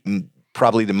really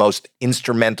probably the most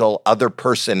instrumental other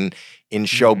person in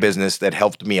show business that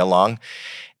helped me along.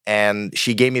 And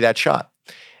she gave me that shot.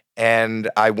 And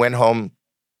I went home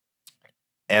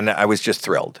and I was just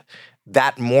thrilled.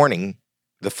 That morning,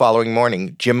 the following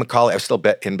morning, Jim McCauley, I was still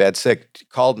in bed sick,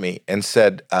 called me and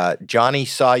said, Johnny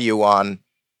saw you on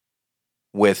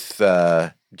with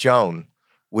Joan.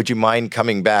 Would you mind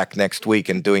coming back next week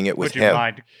and doing it with him?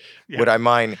 Mind? Yeah. Would I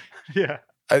mind? Yeah.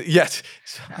 Yes.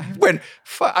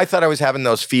 I thought I was having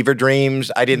those fever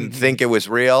dreams. I didn't think it was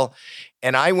real.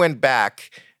 And I went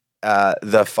back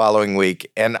the following week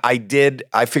and I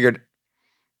figured,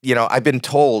 I've been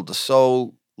told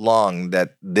so long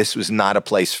that this was not a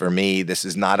place for me. This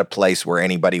is not a place where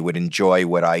anybody would enjoy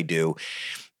what I do.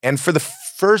 And for the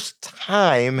first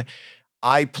time,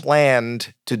 I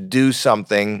planned to do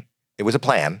something. It was a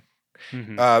plan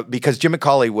because Jim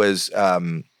McCauley was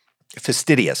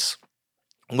fastidious.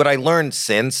 What I learned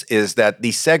since is that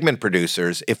these segment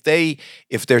producers, if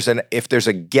there's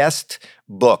a guest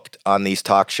booked on these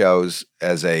talk shows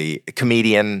as a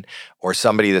comedian or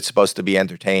somebody that's supposed to be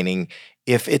entertaining,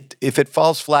 if it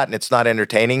falls flat and it's not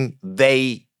entertaining,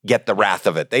 they get the wrath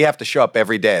of it. They have to show up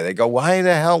every day. They go, why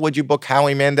the hell would you book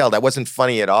Howie Mandel? That wasn't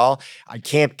funny at all. I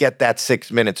can't get that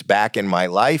 6 minutes back in my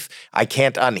life. I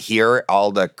can't unhear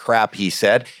all the crap he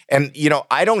said. And,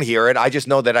 I don't hear it. I just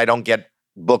know that I don't get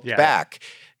booked back.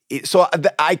 So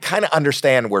I kind of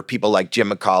understand where people like Jim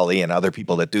McCauley and other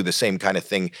people that do the same kind of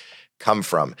thing come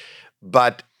from.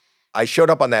 But I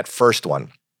showed up on that first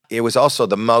one. It was also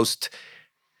the most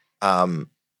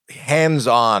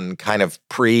hands-on kind of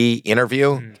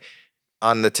pre-interview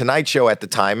on the Tonight Show at the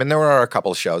time. And there are a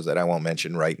couple of shows that I won't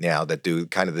mention right now that do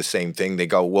kind of the same thing. They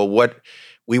go, well,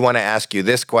 we want to ask you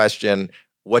this question.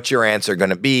 What's your answer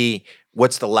going to be?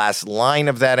 What's the last line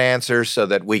of that answer so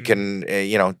that we can,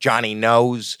 Johnny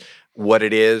knows what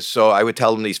it is. So I would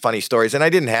tell them these funny stories. And I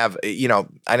didn't have,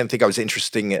 I didn't think I was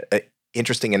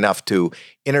interesting enough to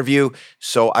interview.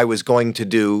 So I was going to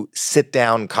do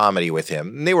sit-down comedy with him.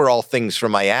 And they were all things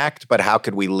from my act, but how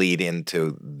could we lead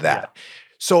into that? Yeah.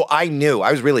 So I knew,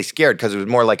 I was really scared because it was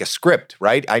more like a script,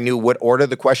 right? I knew what order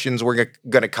the questions were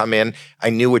going to come in. I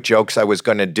knew what jokes I was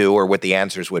going to do or what the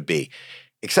answers would be,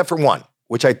 except for one,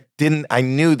 which I didn't. I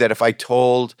knew that if I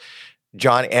told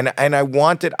John, and I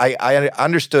wanted, I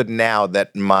understood now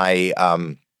that my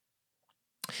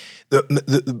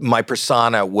my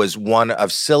persona was one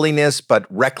of silliness but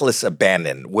reckless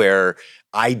abandon, where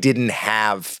I didn't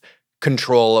have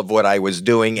control of what I was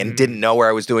doing and didn't know where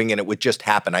I was doing, and it would just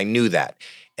happen. I knew that.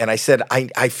 And I said,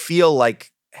 I feel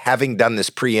like, having done this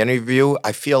pre-interview,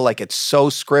 I feel like it's so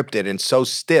scripted and so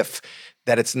stiff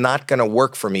that it's not going to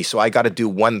work for me. So I got to do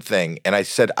one thing. And I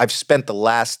said, I've spent the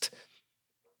last,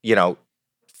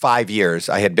 5 years,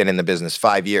 I had been in the business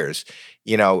 5 years,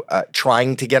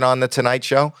 trying to get on the Tonight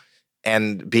Show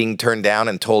and being turned down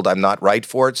and told I'm not right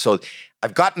for it. So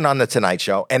I've gotten on the Tonight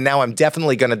Show, and now I'm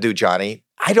definitely going to do Johnny.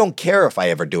 I don't care if I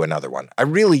ever do another one. I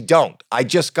really don't. I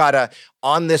just got to,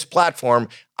 on this platform,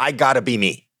 I got to be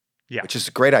me. Yeah. Which is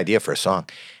a great idea for a song.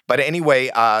 But anyway,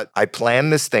 I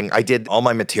planned this thing. I did all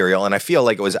my material, and I feel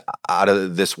like it was out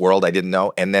of this world. I didn't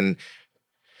know. And then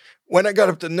when I got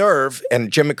up to Nerve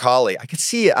and Jim McCauley, I could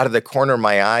see it out of the corner of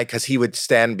my eye because he would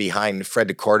stand behind Fred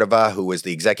de Cordova, who was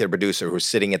the executive producer, who was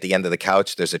sitting at the end of the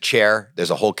couch. There's a chair.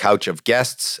 There's a whole couch of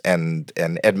guests and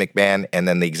Ed McMahon, and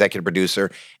then the executive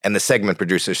producer and the segment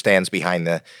producer stands behind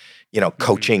the,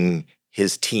 coaching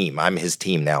his team. I'm his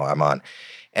team now. I'm on.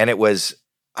 And it was,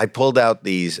 I pulled out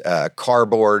these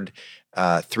cardboard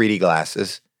 3D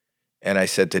glasses, and I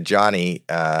said to Johnny,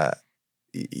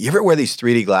 you ever wear these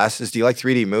 3D glasses? Do you like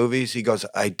 3D movies? He goes,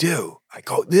 I do. I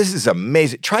go, this is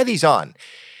amazing. Try these on.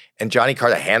 And Johnny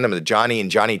Carson, I hand them to Johnny,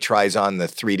 and Johnny tries on the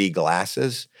 3D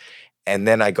glasses. And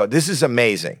then I go, this is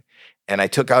amazing. and I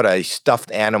took out a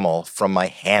stuffed animal from my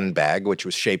handbag, which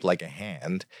was shaped like a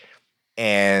hand,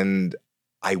 and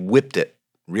I whipped it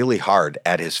really hard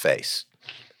at his face.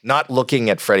 Not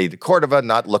looking at Freddie de Cordova,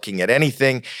 not looking at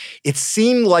anything. It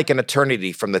seemed like an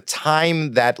eternity from the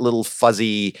time that little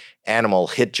fuzzy animal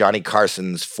hit Johnny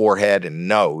Carson's forehead and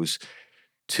nose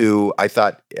to, I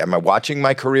thought, am I watching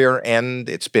my career end?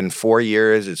 It's been 4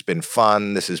 years. It's been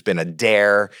fun. This has been a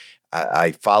dare.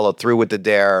 I followed through with the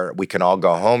dare. We can all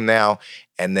go home now.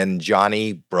 And then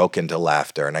Johnny broke into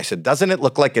laughter. And I said, doesn't it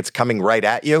look like it's coming right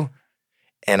at you?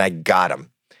 And I got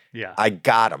him. Yeah. I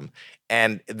got him.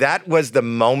 And that was the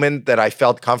moment that I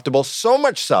felt comfortable, so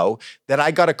much so that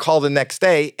I got a call the next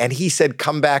day and he said,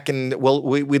 come back and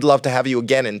we'd love to have you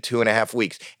again in 2.5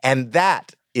 weeks. And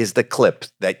that is the clip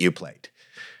that you played.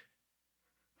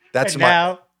 That's and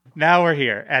now we're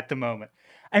here at the moment.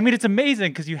 I mean, it's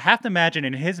amazing because you have to imagine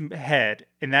in his head,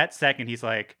 in that second, he's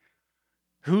like,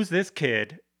 who's this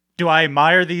kid? Do I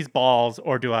admire these balls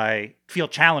or do I feel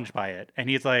challenged by it? And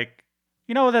he's like,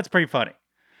 that's pretty funny.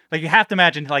 Like, you have to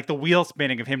imagine, like, the wheel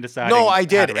spinning of him deciding. No, I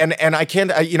did. And I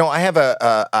can't, I have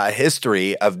a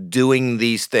history of doing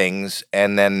these things.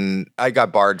 And then I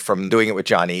got barred from doing it with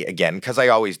Johnny again, because I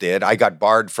always did. I got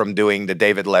barred from doing the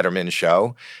David Letterman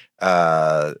show.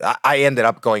 I ended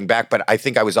up going back, but I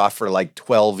think I was off for like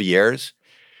 12 years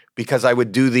because I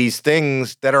would do these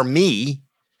things that are me.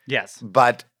 Yes.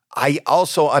 But I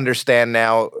also understand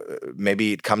now,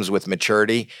 maybe it comes with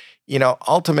maturity.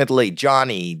 Ultimately,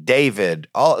 Johnny, David,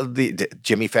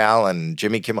 Jimmy Fallon,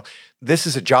 Jimmy Kimmel, this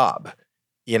is a job,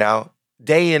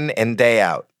 day in and day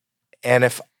out. And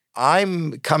if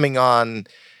I'm coming on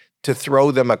to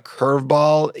throw them a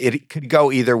curveball, it could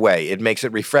go either way. It makes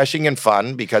it refreshing and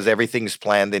fun because everything's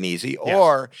planned and easy,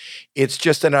 or it's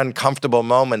just an uncomfortable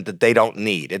moment that they don't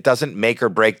need. It doesn't make or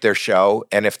break their show.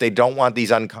 And if they don't want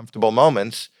these uncomfortable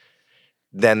moments,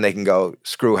 then they can go,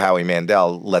 screw Howie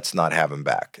Mandel, let's not have him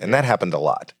back. And that happened a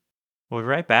lot. We'll be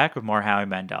right back with more Howie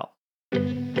Mandel.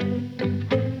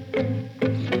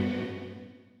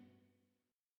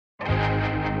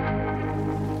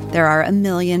 There are a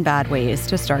million bad ways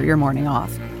to start your morning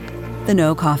off. The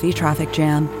no coffee traffic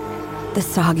jam, the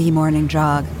soggy morning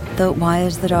jog, the why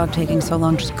is the dog taking so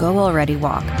long, just go already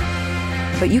walk.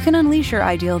 But you can unleash your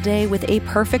ideal day with a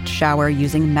perfect shower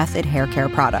using Method hair care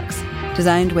products.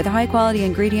 Designed with high-quality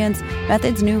ingredients,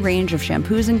 Method's new range of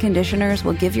shampoos and conditioners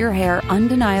will give your hair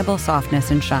undeniable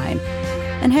softness and shine.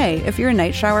 And hey, if you're a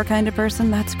night shower kind of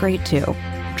person, that's great too.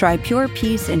 Try Pure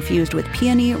Peace infused with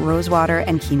peony, rosewater,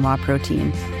 and quinoa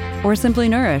protein. Or Simply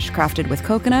Nourish, crafted with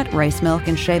coconut, rice milk,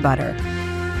 and shea butter.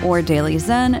 Or Daily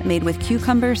Zen, made with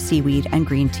cucumber, seaweed, and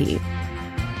green tea.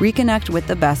 Reconnect with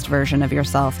the best version of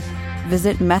yourself.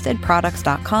 Visit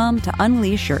methodproducts.com to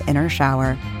unleash your inner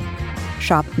shower.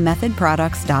 Shop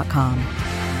methodproducts.com.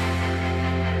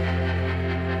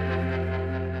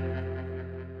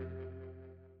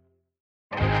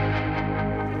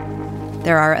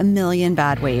 There are a million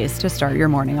bad ways to start your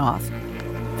morning off.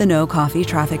 The no coffee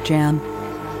traffic jam,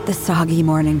 the soggy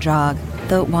morning jog,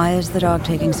 the why is the dog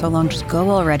taking so long, just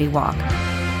go already walk.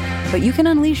 But you can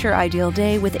unleash your ideal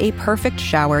day with a perfect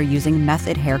shower using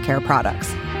Method hair care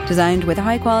products. Designed with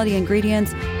high-quality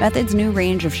ingredients, Method's new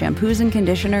range of shampoos and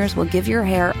conditioners will give your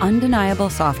hair undeniable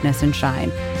softness and shine.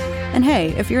 And hey,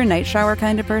 if you're a night shower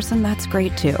kind of person, that's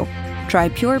great too. Try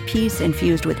Pure Peace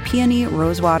infused with peony,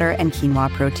 rosewater, and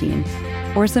quinoa protein.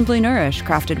 Or Simply Nourish,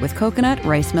 crafted with coconut,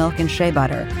 rice milk, and shea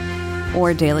butter.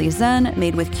 Or Daily Zen,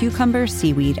 made with cucumber,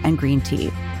 seaweed, and green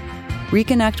tea.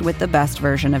 Reconnect with the best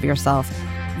version of yourself.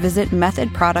 Visit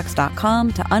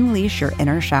methodproducts.com to unleash your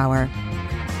inner shower.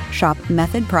 Shop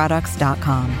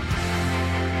methodproducts.com.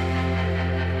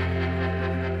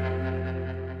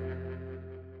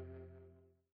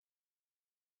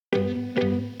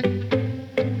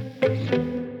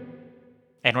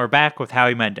 And we're back with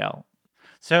Howie Mandel.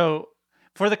 So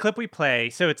for the clip we play,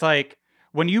 so it's like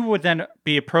when you would then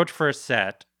be approached for a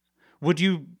set, would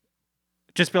you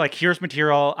just be like, here's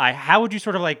material? How would you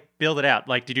sort of like build it out?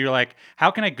 Like, did you like,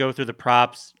 how can I go through the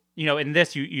props? In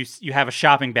this, you have a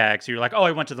shopping bag. So you're like, oh,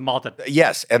 I went to the mall.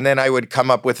 Yes. And then I would come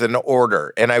up with an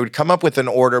order.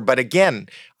 But again,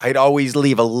 I'd always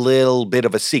leave a little bit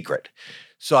of a secret.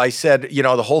 So I said,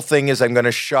 the whole thing is I'm going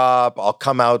to shop. I'll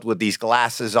come out with these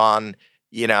glasses on,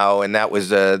 and that was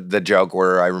the joke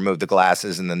where I removed the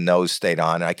glasses and the nose stayed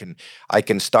on. I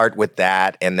can start with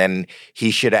that. And then he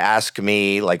should ask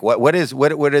me like, what is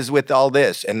with all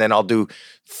this? And then I'll do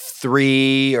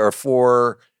 3 or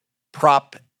 4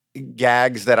 prop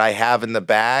gags that I have in the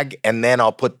bag, and then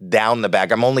I'll put down the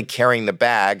bag. I'm only carrying the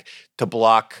bag to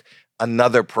block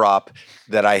another prop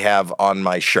that I have on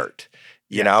my shirt.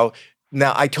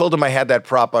 Now, I told him I had that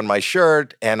prop on my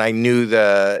shirt and I knew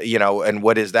and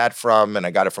what is that from? And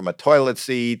I got it from a toilet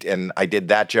seat and I did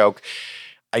that joke.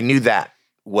 I knew that.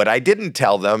 What I didn't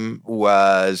tell them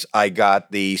was I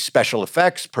got the special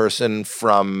effects person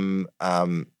from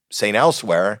St.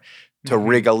 Elsewhere to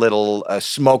rig a little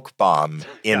smoke bomb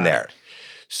in there.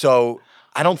 So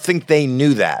I don't think they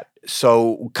knew that.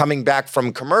 So coming back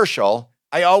from commercial,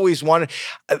 I always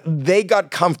they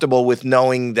got comfortable with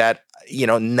knowing that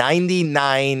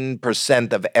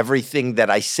 99% of everything that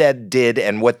I said, did,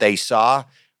 and what they saw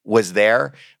was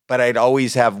there. But I'd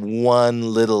always have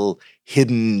one little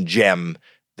hidden gem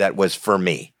that was for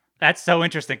me. That's so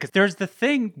interesting because there's the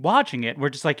thing watching it where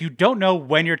just like you don't know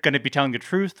when you're going to be telling the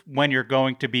truth, when you're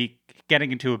going to be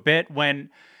getting into a bit,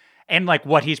 and like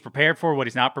what he's prepared for, what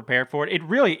he's not prepared for. It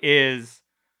really is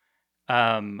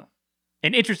an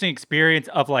interesting experience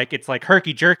of like, it's like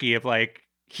herky jerky of like,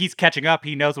 he's catching up.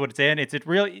 He knows what it's in. It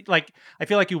really like, I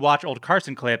feel like you watch old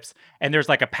Carson clips and there's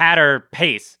like a patter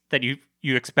pace that you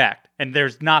expect. And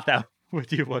there's not that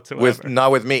with you whatsoever.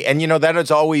 Not with me. And that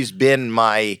has always been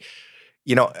my,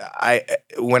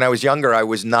 when I was younger, I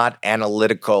was not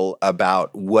analytical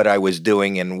about what I was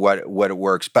doing and what it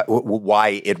works, but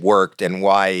why it worked and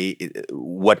why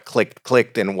what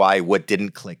clicked and why what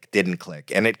didn't click.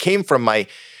 And it came from my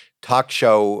talk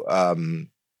show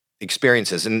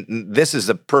experiences. And this is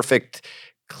a perfect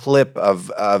clip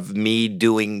of me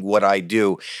doing what I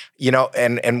do,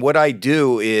 and what I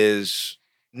do is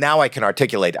now I can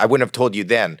articulate. I wouldn't have told you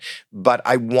then, but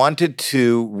I wanted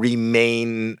to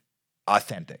remain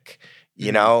authentic,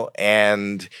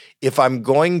 and if I'm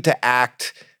going to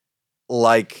act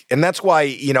like, and that's why,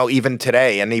 even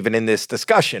today and even in this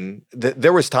discussion,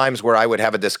 there was times where I would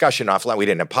have a discussion offline. We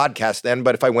didn't have podcasts then,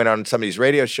 but if I went on somebody's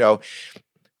radio show,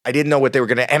 I didn't know what they were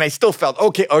going to, and I still felt,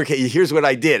 okay, here's what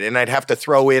I did. And I'd have to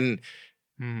throw in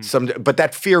but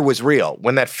that fear was real.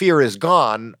 When that fear is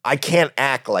gone, I can't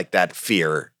act like that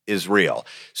fear is real.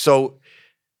 So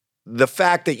the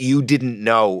fact that you didn't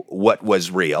know what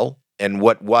was real and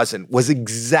what wasn't was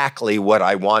exactly what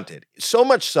I wanted. So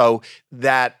much so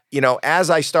that,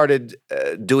 as I started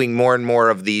doing more and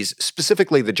more of these,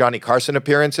 specifically the Johnny Carson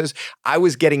appearances, I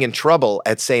was getting in trouble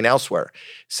at St. Elsewhere.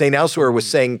 St. Elsewhere was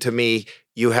saying to me,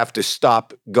 you have to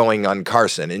stop going on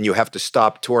Carson and you have to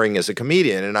stop touring as a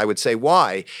comedian. And I would say,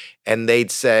 why? And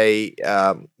they'd say,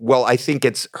 well, I think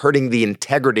it's hurting the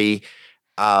integrity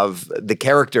of the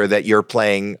character that you're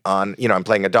playing on, I'm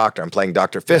playing a doctor, I'm playing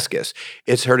Dr. Fiscus.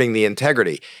 It's hurting the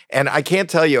integrity. And I can't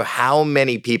tell you how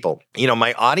many people,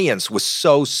 my audience was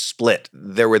so split.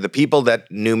 There were the people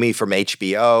that knew me from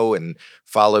HBO and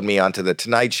followed me onto The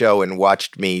Tonight Show and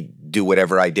watched me do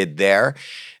whatever I did there.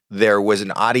 There was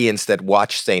an audience that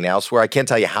watched St. Elsewhere. I can't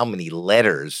tell you how many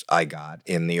letters I got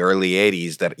in the early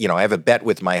 80s that, I have a bet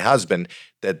with my husband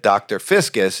that Dr.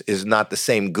 Fiscus is not the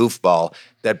same goofball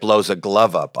that blows a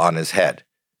glove up on his head.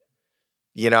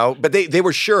 But they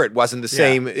were sure it wasn't the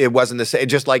same. Yeah. It wasn't the same.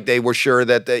 Just like they were sure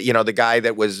that the guy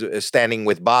that was standing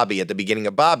with Bobby at the beginning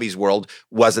of Bobby's World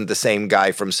wasn't the same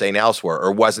guy from St. Elsewhere,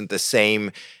 or wasn't the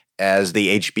same as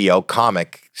the HBO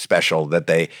comic special that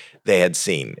they had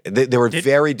seen. They were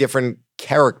very different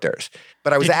characters.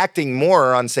 But I was acting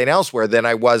more on St. Elsewhere than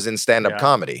I was in stand-up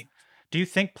comedy. Do you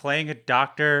think playing a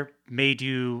doctor made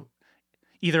you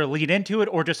either lean into it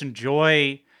or just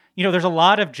enjoy? There's a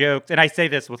lot of jokes, and I say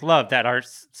this with love, that are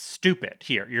stupid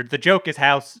here. The joke is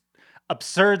how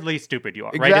absurdly stupid you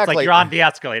are, right? It's like you're on the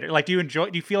escalator. Like, do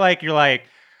you feel like you're like,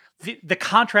 the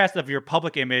contrast of your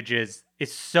public image is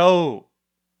so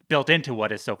built into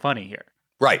what is so funny here.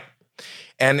 Right.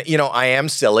 And, I am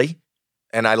silly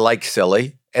and I like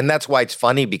silly. And that's why it's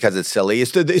funny, because it's silly.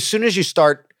 As soon as you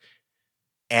start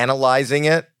analyzing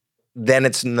it, then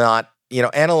it's not,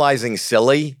 analyzing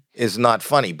silly is not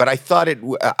funny. But I thought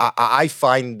I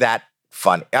find that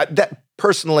funny. That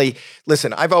personally,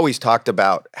 listen, I've always talked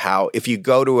about how if you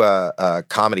go to a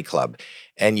comedy club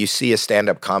and you see a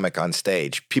stand-up comic on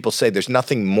stage, people say there's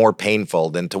nothing more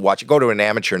painful than to go to an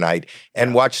amateur night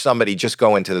and watch somebody just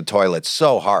go into the toilet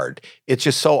so hard. It's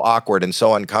just so awkward and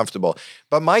so uncomfortable.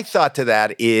 But my thought to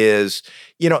that is,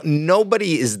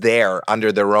 nobody is there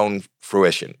under their own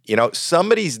fruition.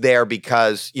 Somebody's there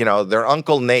because, their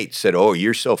Uncle Nate said, oh,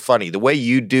 you're so funny. The way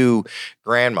you do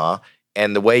Grandma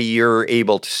and the way you're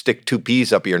able to stick two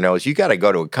peas up your nose, you got to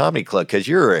go to a comedy club because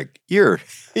you're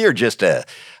just a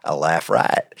laugh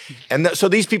riot. And so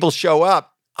these people show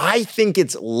up. I think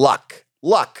it's luck.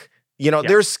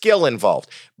 There's skill involved.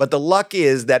 But the luck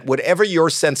is that whatever your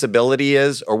sensibility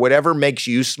is or whatever makes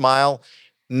you smile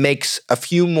makes a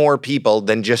few more people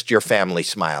than just your family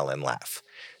smile and laugh.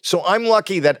 So I'm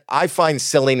lucky that I find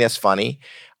silliness funny.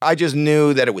 I just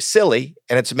knew that it was silly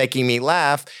and it's making me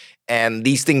laugh. And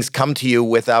these things come to you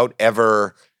without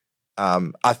ever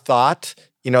a thought,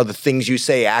 the things you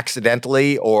say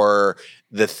accidentally or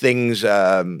the things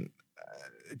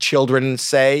children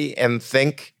say and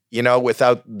think,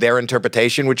 without their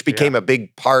interpretation, which became a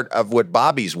big part of what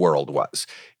Bobby's world was.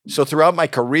 So throughout my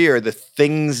career, the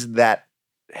things that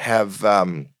have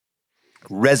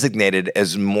resonated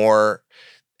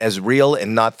as real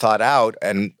and not thought out,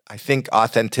 and I think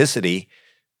authenticity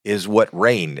is what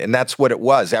reigned, and that's what it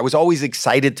was. I was always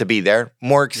excited to be there,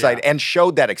 more excited, and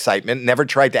showed that excitement, never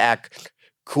tried to act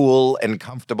cool and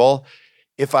comfortable.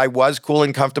 If I was cool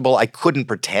and comfortable, I couldn't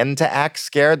pretend to act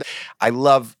scared. I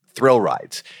love thrill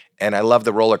rides, and I love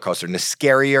the roller coaster. And the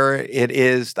scarier it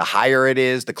is, the higher it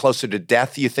is, the closer to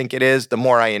death you think it is, the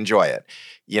more I enjoy it,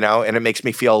 and it makes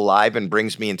me feel alive and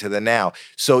brings me into the now.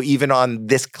 So even on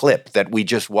this clip that we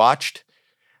just watched,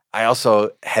 I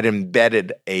also had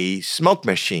embedded a smoke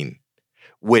machine,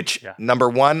 which, number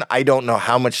one, I don't know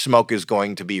how much smoke is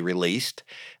going to be released.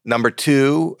 Number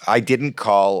two, I didn't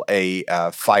call a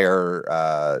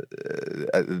fire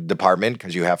department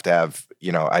because you have to have,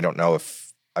 I don't know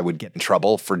if I would get in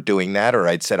trouble for doing that or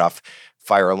I'd set off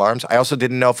fire alarms. I also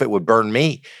didn't know if it would burn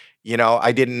me.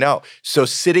 I didn't know. So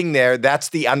sitting there, that's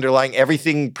the underlying,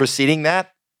 everything preceding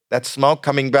that smoke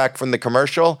coming back from the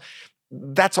commercial,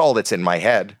 that's all that's in my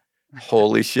head.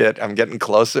 Holy shit, I'm getting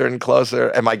closer and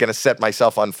closer. Am I going to set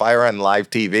myself on fire on live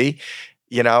TV?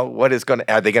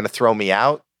 Are they going to throw me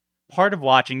out? Part of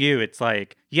watching you, it's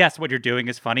like, yes, what you're doing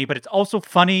is funny, but it's also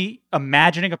funny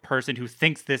imagining a person who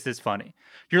thinks this is funny.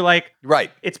 You're like, right.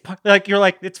 It's like, you're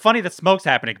like, it's funny that smoke's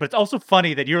happening, but it's also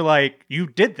funny that you're like, you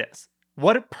did this.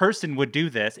 What a person would do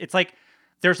this? It's like,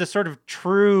 there's a sort of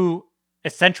true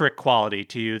eccentric quality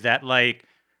to you that like,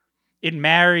 it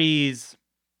marries,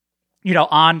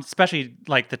 on especially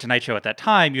like the Tonight Show at that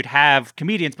time, you'd have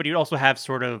comedians, but you'd also have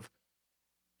sort of,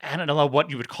 I don't know what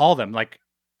you would call them, like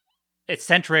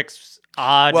eccentrics,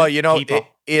 odd people.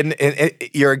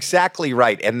 You're exactly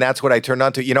right. And that's what I turned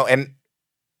on to, and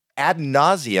ad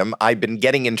nauseum, I've been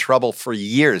getting in trouble for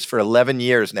years, for 11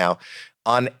 years now,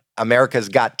 on America's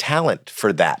Got Talent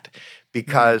for that,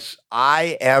 because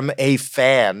I am a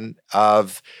fan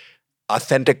of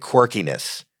authentic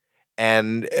quirkiness.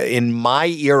 And in my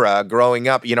era growing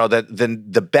up,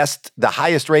 the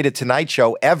highest rated Tonight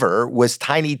Show ever was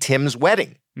Tiny Tim's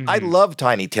Wedding. Mm-hmm. I love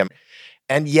Tiny Tim.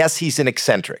 And yes, he's an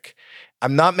eccentric.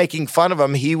 I'm not making fun of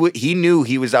him. He knew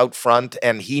he was out front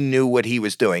and he knew what he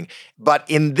was doing. But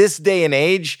in this day and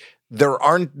age, there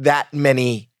aren't that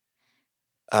many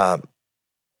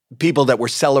people that were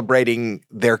celebrating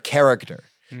their character.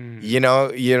 And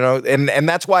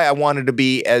that's why I wanted to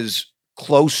be as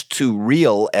close to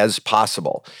real as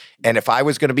possible. And if I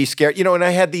was going to be scared, and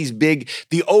I had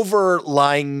the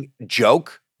overlying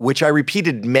joke, which I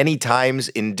repeated many times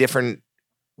in different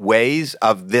ways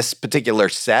of this particular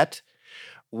set,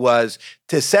 was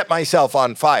to set myself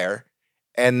on fire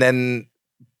and then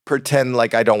pretend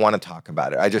like I don't want to talk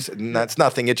about it. That's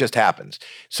nothing. It just happens.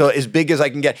 So as big as I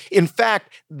can get. In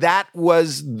fact, that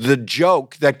was the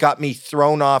joke that got me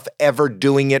thrown off ever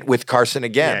doing it with Carson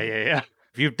again. Yeah.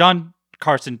 You've done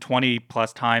Carson 20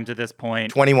 plus times at this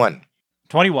point. 21.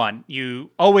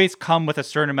 You always come with a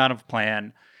certain amount of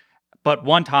plan. But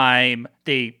one time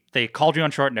they called you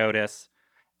on short notice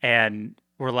and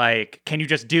were like, can you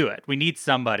just do it? We need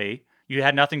somebody. You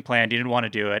had nothing planned. You didn't want to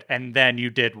do it. And then you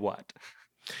did what?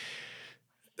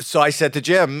 So I said to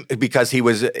Jim, because he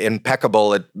was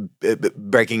impeccable at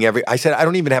breaking I said, I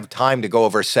don't even have time to go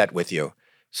over a set with you.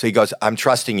 So he goes, I'm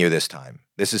trusting you this time.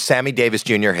 This is Sammy Davis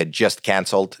Jr. had just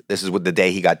canceled. This is the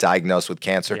day he got diagnosed with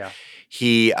cancer.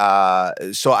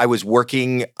 Yeah. So I was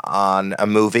working on a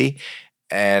movie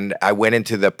and I went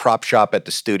into the prop shop at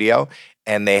the studio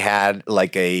and they had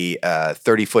like a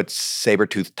 30-foot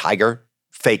saber-toothed tiger,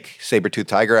 fake saber-toothed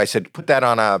tiger. I said, put that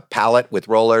on a pallet with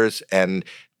rollers and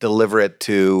deliver it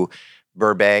to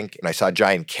Burbank. And I saw a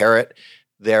giant carrot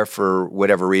there for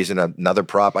whatever reason, another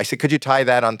prop. I said, could you tie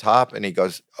that on top? And he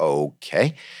goes,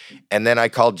 okay. And then I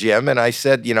called Jim and I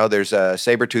said, there's a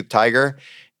saber-toothed tiger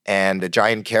and a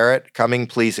giant carrot coming.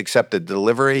 Please accept the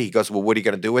delivery. He goes, well, what are you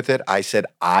going to do with it? I said,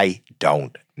 I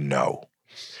don't know.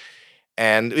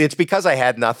 And it's because I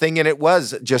had nothing, and it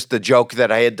was just the joke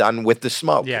that I had done with the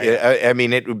smoke. Yeah. I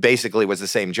mean, it basically was the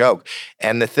same joke.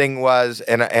 And the thing was,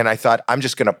 and I thought, I'm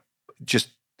just going to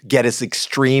get as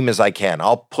extreme as I can.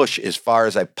 I'll push as far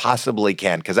as I possibly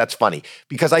can because that's funny.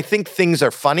 Because I think things are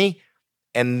funny,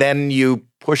 and then you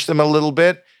push them a little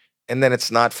bit, and then it's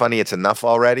not funny. It's enough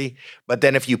already. But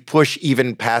then if you push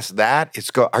even past that,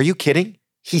 are you kidding?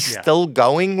 He's still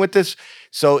going with this.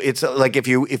 So it's like if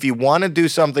you want to do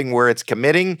something where it's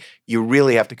committing, you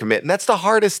really have to commit. And that's the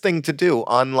hardest thing to do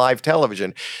on live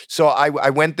television. So I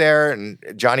went there and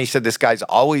Johnny said, this guy's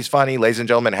always funny. Ladies and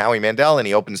gentlemen, Howie Mandel. And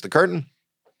he opens the curtain.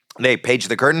 They page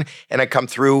the curtain and I come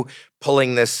through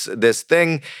pulling this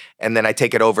thing. And then I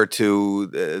take it over to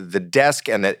the desk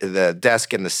and the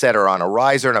desk and the set are on a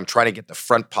riser. And I'm trying to get the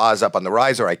front paws up on the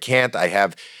riser. I can't. I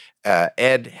have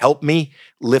Ed help me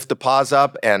lift the paws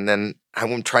up, and then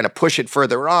I'm trying to push it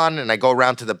further on, and I go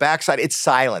around to the backside. It's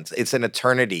silence. It's an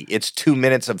eternity. It's 2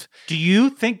 minutes of... Do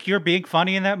you think you're being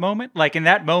funny in that moment? Like, in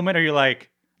that moment, are you like,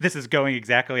 this is going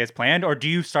exactly as planned? Or do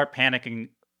you start panicking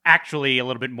actually a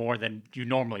little bit more than you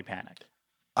normally panic?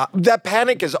 That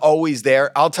panic is always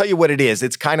there. I'll tell you what it is.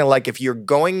 It's kind of like if you're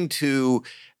going to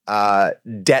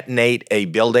detonate a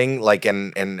building, like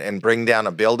and bring down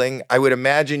a building, I would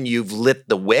imagine you've lit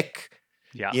the wick.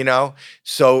 Yeah. You know?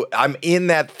 So I'm in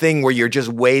that thing where you're just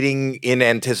waiting in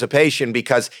anticipation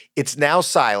because it's now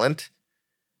silent.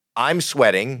 I'm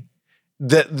sweating.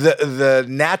 The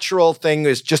natural thing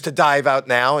is just to dive out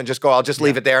now and just go, I'll just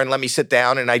leave it there and let me sit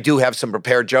down. And I do have some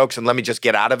prepared jokes and let me just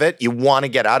get out of it. You want to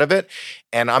get out of it.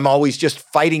 And I'm always just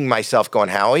fighting myself going,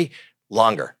 Howie,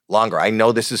 longer. I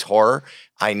know this is horror.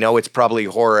 I know it's probably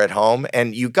horror at home.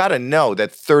 And you got to know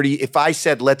that if I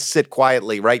said, let's sit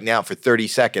quietly right now for 30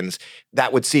 seconds,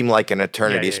 that would seem like an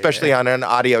eternity, especially on an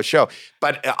audio show.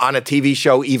 But on a TV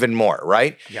show, even more,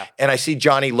 right? Yeah. And I see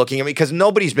Johnny looking at me because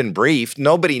nobody's been briefed.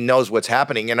 Nobody knows what's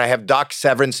happening. And I have Doc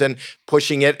Severinsen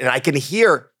pushing it. And I can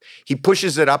hear... He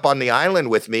pushes it up on the island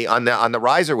with me, on the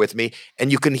riser with me,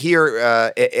 and you can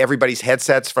hear everybody's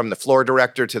headsets from the floor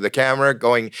director to the camera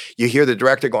going. You hear the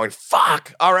director going,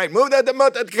 "Fuck! All right, move that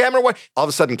the camera." All of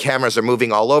a sudden, cameras are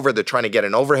moving all over. They're trying to get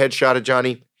an overhead shot of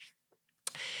Johnny.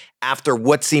 After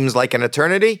what seems like an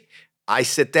eternity, I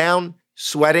sit down,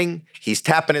 sweating. He's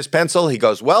tapping his pencil. He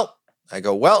goes, "Well," I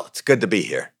go, "Well, it's good to be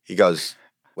here." He goes,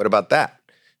 "What about that?"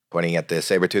 Pointing at the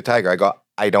saber-tooth tiger. I go,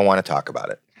 "I don't want to talk about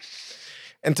it."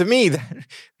 And to me,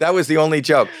 that was the only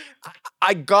joke.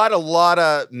 I got a lot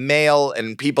of mail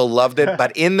and people loved it,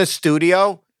 but in the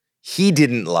studio, he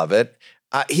didn't love it.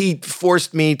 He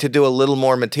forced me to do a little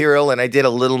more material, and I did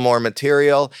a little more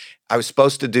material. I was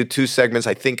supposed to do 2 segments.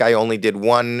 I think I only did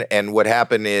 1, and what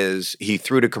happened is he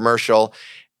threw the commercial,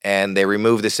 and they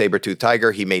removed the saber-tooth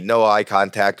tiger. He made no eye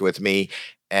contact with me,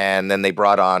 and then they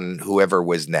brought on whoever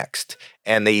was next.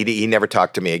 And he never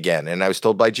talked to me again. And I was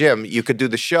told by Jim, you could do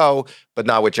the show, but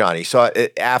not with Johnny. So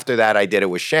after that, I did it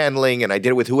with Shandling, and I did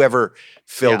it with whoever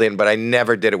filled in, but I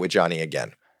never did it with Johnny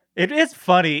again. It is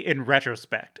funny in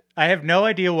retrospect. I have no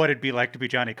idea what it'd be like to be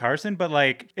Johnny Carson, but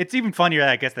like, it's even funnier,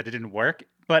 I guess, that it didn't work.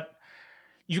 But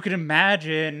you can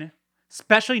imagine,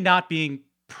 especially not being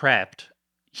prepped,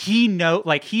 he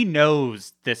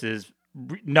knows this is,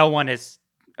 no one has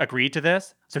agreed to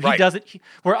this. So he does it,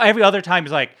 where every other time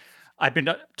he's like, I've been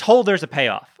told there's a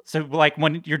payoff. So like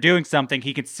when you're doing something,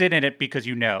 he can sit in it because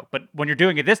you know. But when you're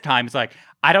doing it this time, it's like,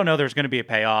 I don't know there's going to be a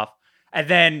payoff. And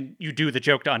then you do the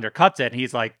joke to undercuts it. And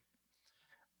he's like,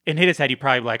 in his head, he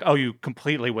probably like, oh, you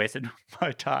completely wasted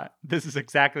my time. This is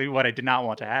exactly what I did not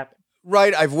want to happen.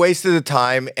 Right. I've wasted the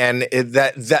time. And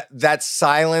that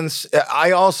silence, I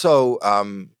also...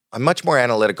 I'm much more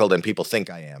analytical than people think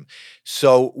I am.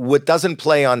 So what doesn't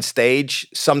play on stage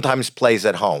sometimes plays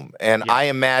at home. And I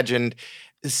imagined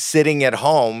sitting at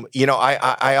home,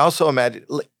 I also imagined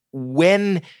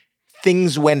when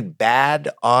things went bad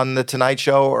on The Tonight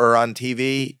Show or on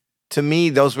TV, to me,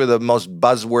 those were the most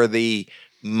buzzworthy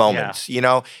moments.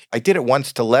 I did it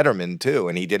once to Letterman too.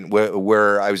 And he didn't,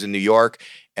 where I was in New York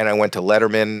and I went to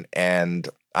Letterman and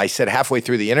I said halfway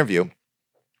through the interview,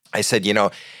 I said,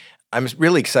 I'm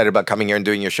really excited about coming here and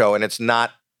doing your show. And it's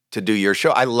not to do your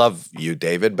show. I love you,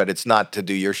 David, but it's not to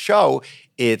do your show.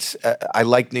 It's, I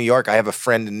like New York. I have a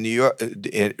friend in New York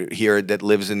here that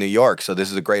lives in New York. So this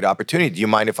is a great opportunity. Do you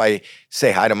mind if I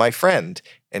say hi to my friend?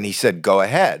 And he said, go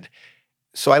ahead.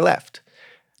 So I left.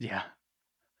 Yeah.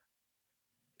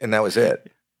 And that was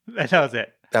it. That was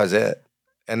it. That was it.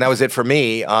 And that was it for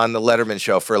me on the Letterman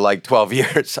show for like 12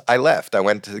 years. I left. I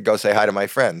went to go say hi to my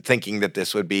friend, thinking that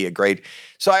this would be a great...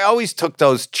 So I always took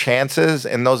those chances,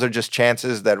 and those are just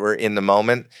chances that were in the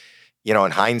moment. In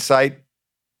hindsight,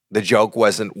 the joke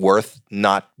wasn't worth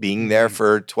not being there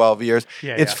for 12 years.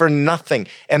 It's for nothing.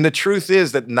 And the truth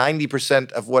is that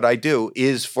 90% of what I do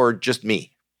is for just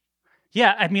me.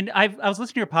 Yeah, I mean, I was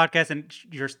listening to your podcast, and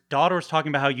your daughter was talking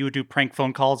about how you would do prank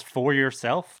phone calls for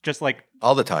yourself, just like...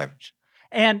 All the time.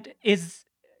 And is,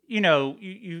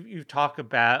 you've talked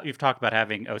about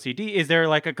having OCD. Is there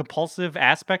like a compulsive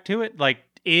aspect to it? Like,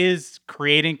 is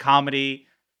creating comedy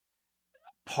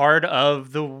part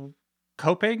of the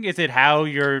coping? Is it how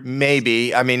you're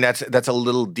Maybe. I mean, that's a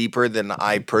little deeper than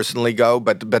I personally go,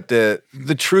 but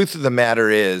the truth of the matter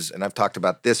is, and I've talked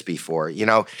about this before,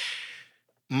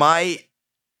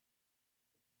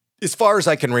 as far as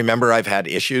I can remember, I've had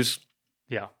issues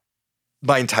yeah.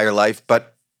 my entire life,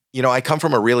 but I come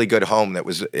from a really good home that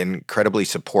was incredibly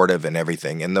supportive and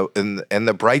everything. And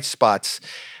the bright spots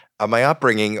of my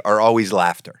upbringing are always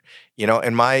laughter.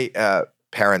 And my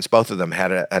parents, both of them,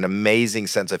 had an amazing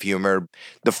sense of humor.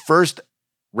 The first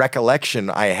recollection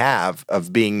I have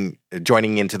of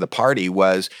joining into the party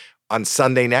was on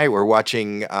Sunday night. We're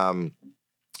watching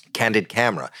Candid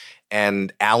Camera,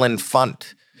 and Alan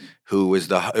Funt, who was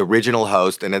the original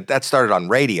host, and that started on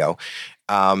radio,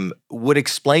 would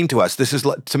explain to us, this was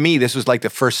like the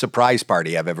first surprise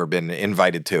party I've ever been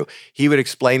invited to. He would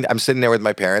explain, I'm sitting there with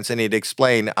my parents, and he'd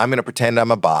explain, I'm going to pretend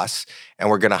I'm a boss, and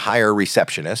we're going to hire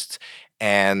receptionists,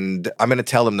 and I'm going to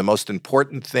tell them the most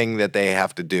important thing that they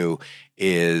have to do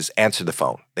is answer the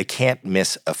phone. They can't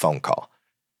miss a phone call.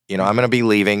 I'm going to be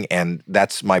leaving, and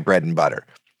that's my bread and butter.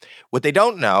 What they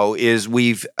don't know is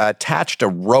we've attached a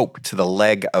rope to the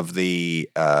leg of the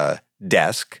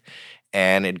desk,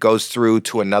 and it goes through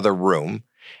to another room.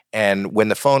 And when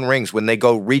the phone rings, when they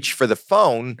go reach for the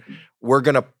phone, we're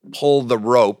going to pull the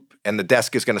rope, and the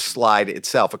desk is going to slide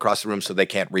itself across the room so they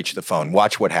can't reach the phone.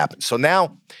 Watch what happens. So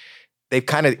now they've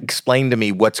kind of explained to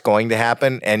me what's going to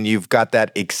happen, and you've got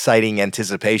that exciting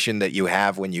anticipation that you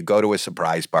have when you go to a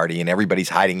surprise party and everybody's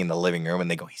hiding in the living room,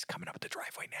 and they go, he's coming up the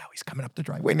driveway now. He's coming up the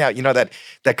driveway now.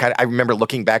 That kind of, I remember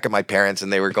looking back at my parents,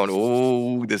 and they were going,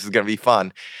 oh, this is going to be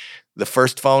fun. The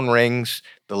first phone rings.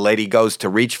 The lady goes to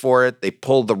reach for it. They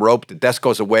pull the rope. The desk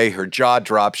goes away. Her jaw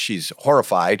drops. She's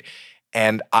horrified.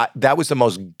 And that was the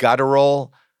most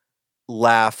guttural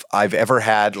laugh I've ever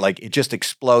had. Like, it just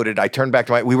exploded. I turned back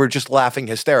to we were just laughing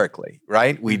hysterically,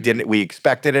 right? We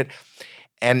expected it.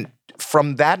 And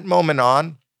from that moment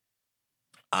on,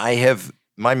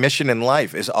 my mission in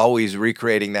life is always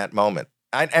recreating that moment.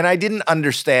 And I didn't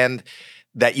understand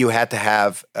that you had to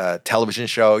have a television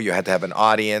show, you had to have an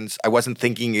audience. I wasn't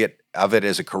thinking of it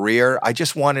as a career. I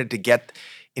just wanted to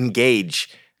engage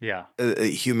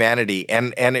humanity.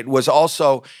 And it was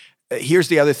also, here's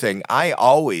the other thing. I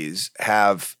always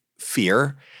have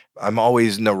fear. I'm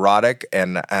always neurotic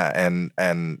and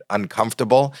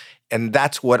uncomfortable. And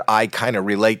that's what I kind of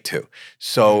relate to.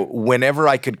 So whenever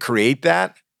I could create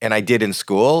that, and I did in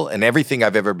school, and everything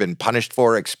I've ever been punished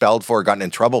for, expelled for, gotten in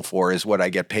trouble for is what I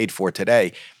get paid for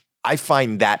today. I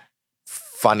find that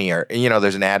funnier.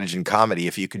 There's an adage in comedy,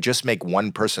 if you could just make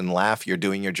one person laugh, you're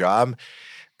doing your job.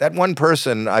 That one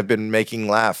person I've been making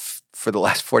laugh for the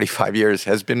last 45 years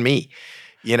has been me,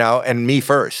 and me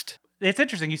first. It's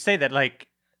interesting you say that, like,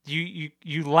 you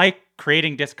like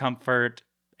creating discomfort,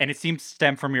 and it seems to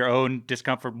stem from your own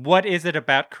discomfort. What is it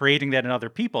about creating that in other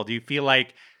people? Do you feel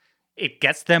like it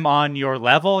gets them on your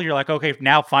level? You're like, okay,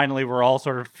 now finally we're all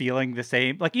sort of feeling the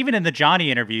same. Like, even in the Johnny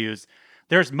interviews,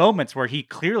 there's moments where he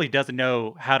clearly doesn't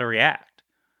know how to react.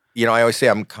 I always say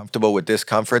I'm comfortable with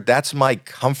discomfort. That's my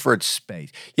comfort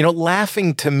space.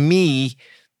 Laughing to me,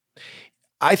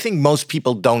 I think most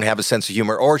people don't have a sense of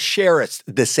humor or share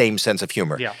the same sense of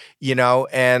humor. Yeah.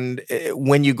 And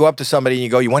when you go up to somebody and you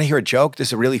go, you want to hear a joke? This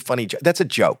is a really funny joke. That's a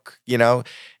joke,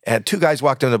 And two guys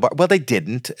walked in the bar. Well, they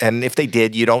didn't. And if they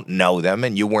did, you don't know them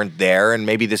and you weren't there. And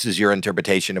maybe this is your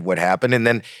interpretation of what happened. And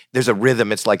then there's a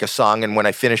rhythm. It's like a song. And when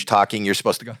I finish talking, you're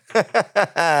supposed to go,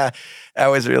 that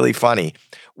was really funny.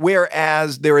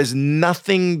 Whereas there is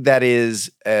nothing that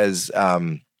is as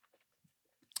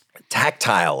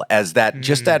tactile as that,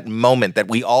 just that moment that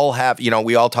we all have.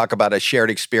 We all talk about a shared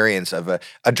experience of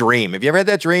a dream. Have you ever had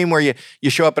that dream where you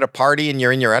show up at a party and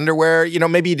you're in your underwear?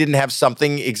 Maybe you didn't have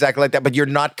something exactly like that, but you're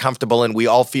not comfortable and we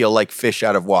all feel like fish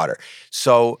out of water.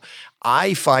 So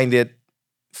I find it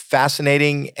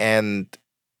fascinating and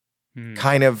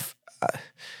kind of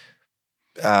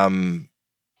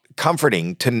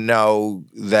comforting to know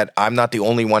that I'm not the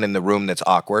only one in the room that's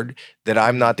awkward, that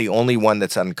I'm not the only one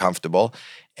that's uncomfortable,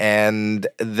 and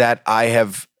that I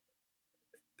have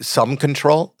some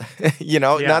control,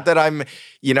 not that I'm,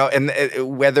 and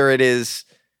whether it is,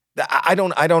 I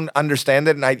don't understand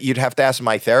it. And you'd have to ask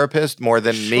my therapist more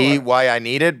than me why I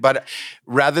need it. But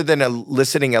rather than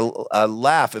eliciting a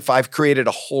laugh, if I've created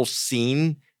a whole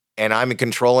scene and I'm in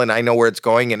control and I know where it's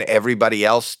going and everybody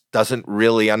else doesn't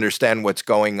really understand what's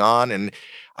going on. And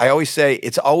I always say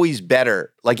it's always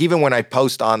better. Like, even when I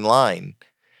post online,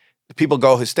 people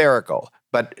go hysterical.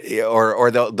 But or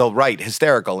they'll write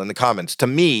hysterical in the comments. To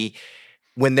me,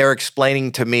 when they're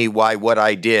explaining to me why what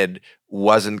I did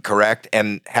wasn't correct,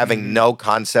 and having no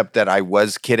concept that I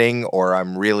was kidding or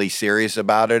I'm really serious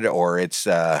about it or it's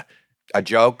a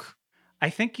joke. I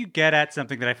think you get at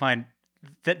something that I find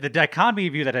that the dichotomy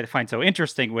of you that I find so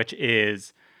interesting, which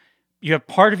is you have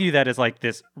part of you that is like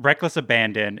this reckless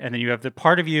abandon, and then you have the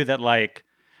part of you that like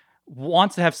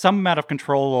wants to have some amount of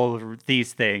control over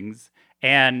these things.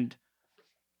 And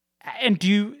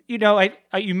do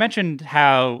you mentioned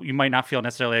how you might not feel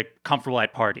necessarily comfortable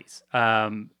at parties.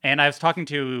 And I was talking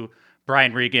to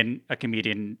Brian Regan, a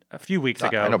comedian, a few weeks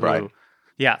ago. I know Brian.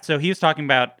 Yeah, so he was talking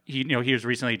about he was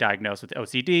recently diagnosed with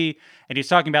OCD, and he's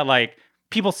talking about like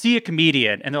people see a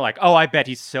comedian and they're like, "Oh, I bet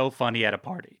he's so funny at a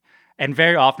party." And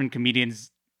very often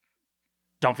comedians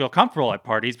don't feel comfortable at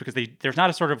parties because there's not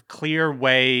a sort of clear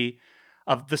way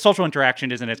of the social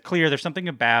interaction isn't as clear. There's something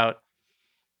about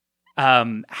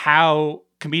how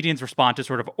comedians respond to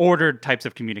sort of ordered types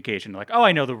of communication, like, "Oh,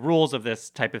 I know the rules of this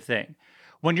type of thing."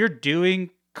 When you're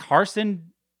doing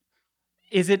Carson,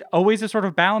 is it always a sort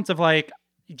of balance of like,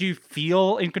 do you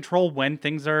feel in control when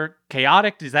things are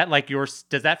chaotic? Does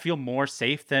that feel more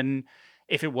safe than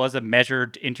if it was a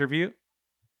measured interview?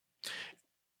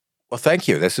 Well, thank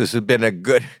you. This has been a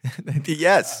good,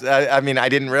 yes. I mean, I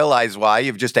didn't realize why.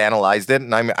 You've just analyzed it,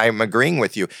 and I'm agreeing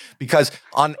with you because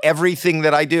on everything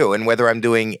that I do, and whether I'm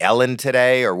doing Ellen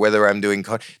today or whether I'm doing,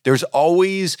 there's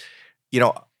always,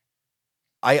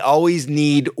 I always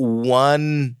need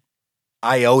one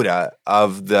iota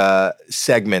of the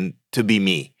segment to be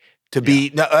me. To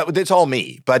be, it's all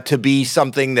me, but to be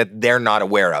something that they're not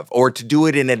aware of, or to do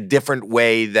it in a different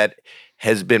way that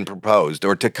has been proposed,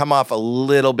 or to come off a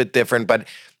little bit different, but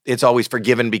it's always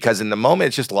forgiven because in the moment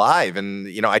it's just live. And,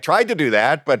 I tried to do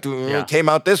that, but it came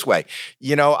out this way.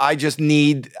 I just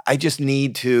need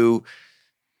to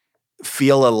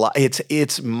feel alive.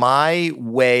 It's my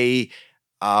way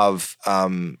of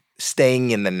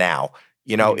staying in the now.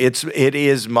 It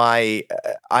is my,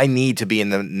 I need to be in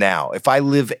the now. If I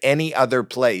live any other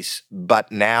place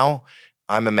but now,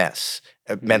 I'm a mess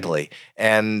mentally.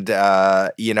 And,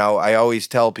 I always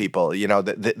tell people,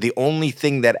 the only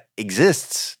thing that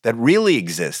exists, that really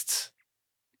exists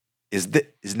is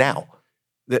now.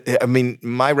 I mean,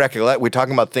 my recollection, we're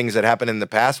talking about things that happened in the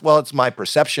past. Well, it's my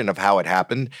perception of how it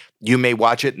happened. You may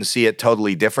watch it and see it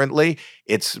totally differently.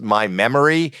 It's my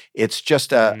memory. It's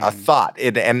just a thought.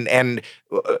 And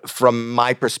from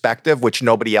my perspective, which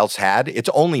nobody else had, it's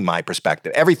only my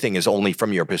perspective. Everything is only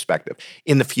from your perspective.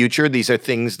 In the future, these are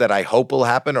things that I hope will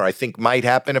happen or I think might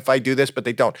happen if I do this, but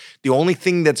they don't. The only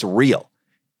thing that's real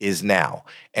is now.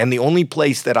 And the only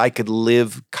place that I could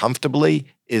live comfortably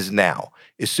is now.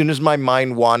 As soon as my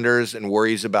mind wanders and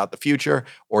worries about the future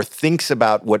or thinks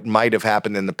about what might have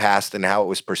happened in the past and how it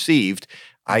was perceived,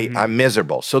 I'm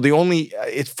miserable. So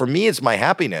for me, it's my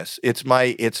happiness. It's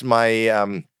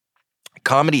my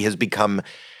comedy has become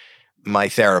my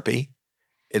therapy.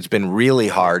 It's been really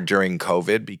hard during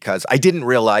COVID because I didn't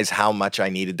realize how much I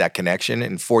needed that connection.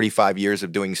 In 45 years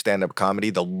of doing stand-up comedy,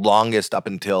 the longest up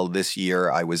until this year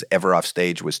I was ever off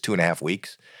stage was 2.5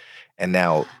 weeks. And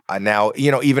now,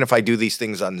 even if I do these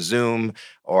things on Zoom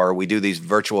or we do these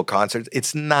virtual concerts,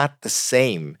 it's not the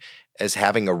same as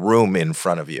having a room in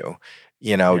front of you,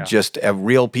 just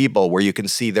real people where you can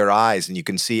see their eyes and you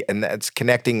can see, and that's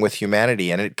connecting with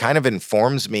humanity. And it kind of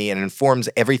informs me and informs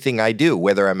everything I do,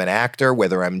 whether I'm an actor,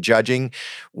 whether I'm judging,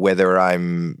 whether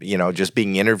I'm, just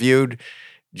being interviewed,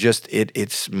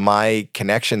 it's my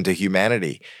connection to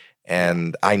humanity.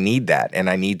 And I need that, and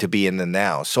I need to be in the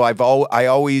now. So I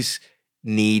always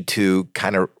need to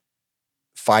kind of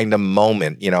find a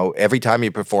moment. Every time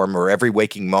you perform or every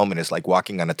waking moment is like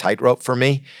walking on a tightrope for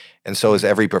me, and so is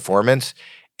every performance.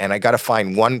 And I got to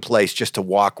find one place just to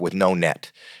walk with no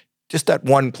net. Just that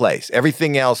one place.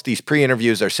 Everything else, these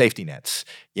pre-interviews are safety nets.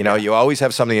 You always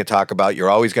have something to talk about. You're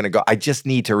always going to go. I just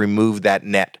need to remove that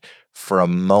net for a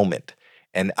moment,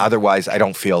 and otherwise I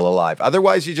don't feel alive.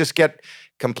 Otherwise, you just get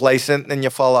complacent and you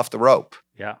fall off the rope.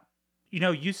 Yeah.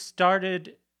 You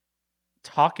started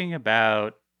talking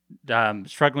about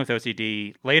struggling with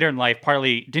OCD later in life.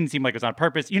 Partly didn't seem like it was on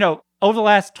purpose. Over the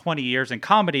last 20 years in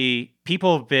comedy,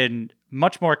 people have been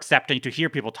much more accepting to hear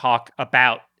people talk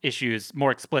about issues more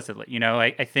explicitly.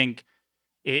 I think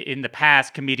in the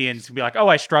past, comedians can be like, "Oh,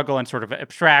 I struggle," and sort of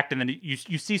abstract. And then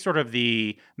you see sort of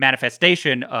the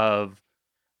manifestation of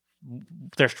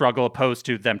their struggle opposed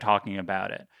to them talking about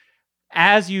it.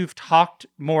 As you've talked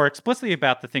more explicitly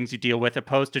about the things you deal with,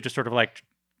 opposed to just sort of like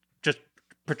just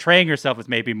portraying yourself as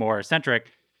maybe more eccentric,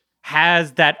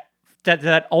 has that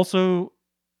also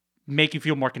make you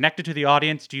feel more connected to the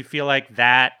audience? Do you feel like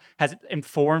that has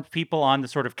informed people on the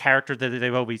sort of character that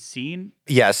they've always seen?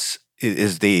 Yes.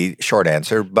 is the short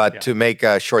answer. But to make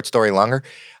a short story longer,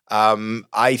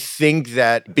 I think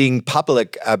that being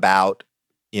public about,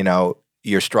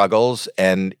 your struggles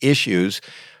and issues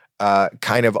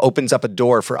kind of opens up a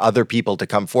door for other people to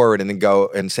come forward and then go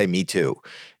and say, me too,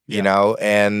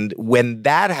 and when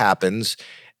that happens,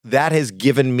 that has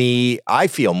given me, I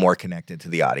feel more connected to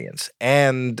the audience,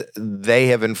 and they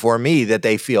have informed me that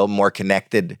they feel more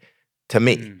connected to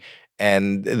me.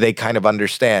 And they kind of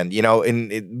understand,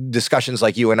 in discussions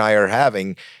like you and I are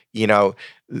having, there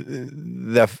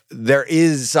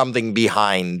is something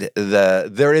behind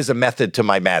there is a method to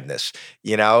my madness,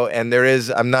 and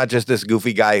I'm not just this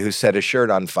goofy guy who set a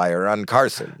shirt on fire on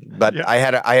Carson, but I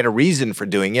had a reason for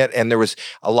doing it. And there was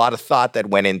a lot of thought that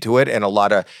went into it, and a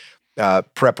lot of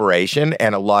preparation,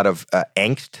 and a lot of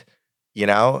angst,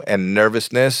 and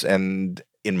nervousness. And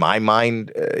in my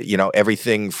mind,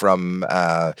 everything from,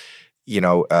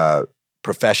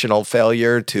 professional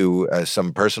failure to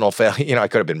some personal failure. I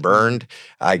could have been burned.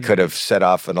 I could have set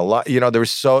off an alarm.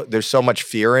 There's so much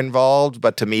fear involved,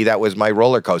 but to me, that was my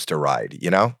roller coaster ride,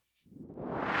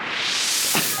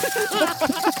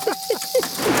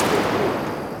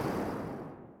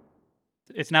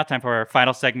 It's now time for our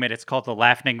final segment. It's called the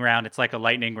laughing round. It's like a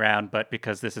lightning round, but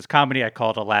because this is comedy, I call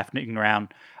it a laughing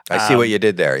round. I see what you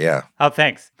did there, yeah. Oh,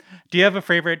 thanks. Do you have a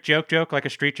favorite joke, like a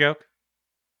street joke?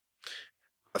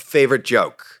 A favorite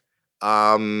joke.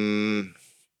 Well,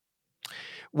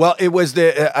 it was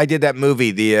I did that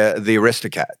movie, the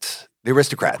Aristocrats. The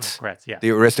Aristocrats. The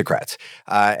Aristocrats.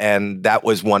 And that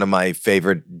was one of my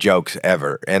favorite jokes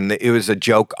ever. And it was a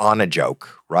joke on a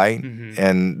joke, right? Mm-hmm.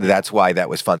 And that's why that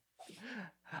was fun.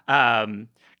 Can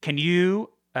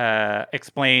you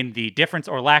explain the difference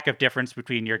or lack of difference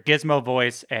between your Gizmo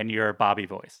voice and your Bobby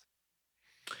voice?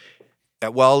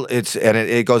 Well,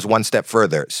 it goes one step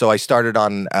further. So I started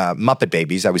on Muppet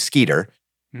Babies. I was Skeeter.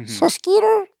 Mm-hmm. So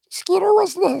Skeeter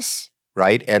was this.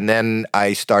 Right? And then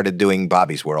I started doing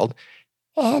Bobby's World.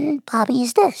 And Bobby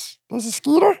is this. This is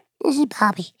Skeeter. This is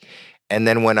Bobby. And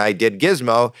then when I did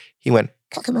Gizmo, he went,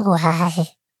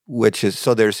 which is,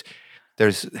 so there's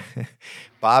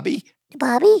Bobby,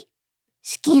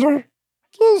 Skeeter,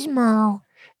 Gizmo.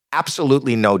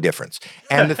 Absolutely no difference.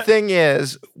 And the thing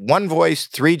is, one voice,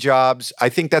 3 jobs. I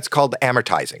think that's called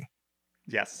amortizing.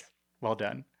 Yes. Well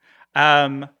done.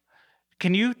 Can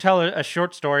you tell a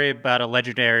short story about a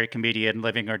legendary comedian,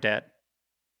 living or dead?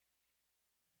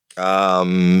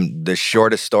 The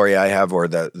shortest story I have, or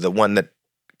the one that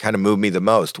kind of moved me the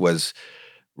most, was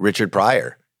Richard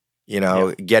Pryor.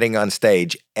 Getting on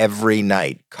stage every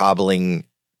night, cobbling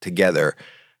together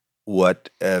what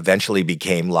eventually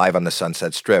became Live on the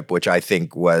Sunset Strip, which I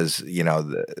think was,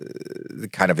 the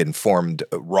kind of informed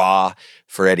Raw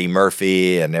for Eddie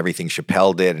Murphy, and everything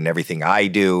Chappelle did and everything I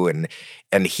do. And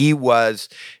he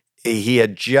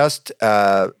had just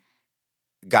got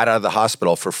out of the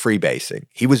hospital for freebasing.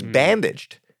 He was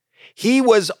bandaged. He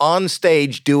was on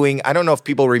stage doing, I don't know if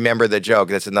people remember the joke,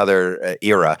 that's another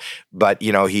era, but,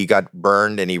 he got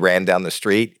burned and he ran down the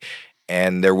street,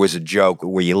 and there was a joke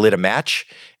where you lit a match,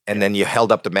 and then you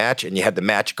held up the match, and you had the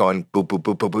match going boop, boop,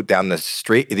 boop, boop, boop down the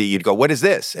street. You'd go, what is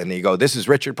this? And you go, this is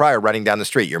Richard Pryor running down the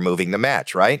street. You're moving the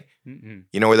match, right? Mm-hmm.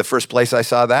 You know where the first place I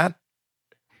saw that?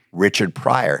 Richard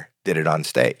Pryor did it on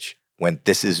stage. Went,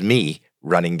 this is me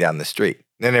running down the street.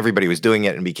 Then everybody was doing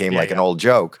it and became an old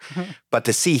joke. But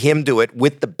to see him do it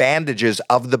with the bandages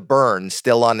of the burn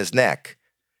still on his neck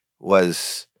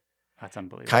was that's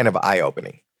unbelievable. Kind of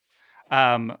eye-opening.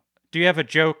 Do you have a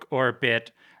joke or a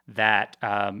bit that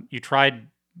you tried,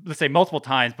 let's say, multiple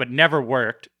times, but never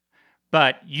worked,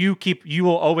 but you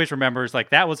will always remember is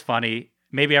like, that was funny.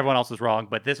 Maybe everyone else was wrong,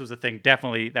 but this was a thing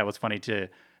definitely that was funny to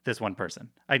this one person.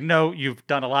 I know you've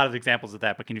done a lot of examples of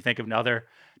that, but can you think of another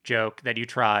joke that you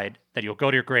tried that you'll go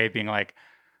to your grave being like,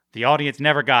 the audience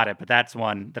never got it, but that's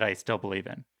one that I still believe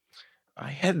in?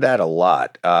 I had that a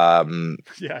lot. Yeah,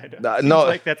 I know. No,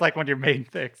 like that's like one of your main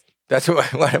things. That's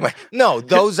what am I? No,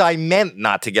 those I meant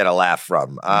not to get a laugh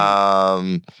from.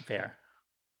 Fair.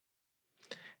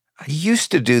 I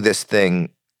used to do this thing.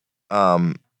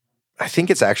 I think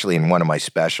it's actually in one of my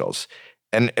specials,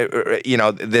 and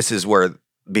this is where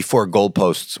before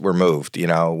goalposts were moved.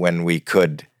 When we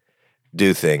could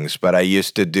do things, but I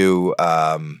used to do.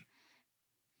 I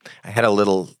had a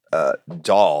little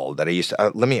doll that I used to.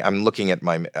 I'm looking at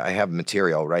I have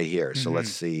material right here, so let's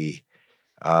see.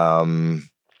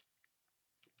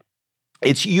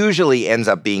 It usually ends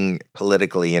up being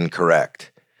politically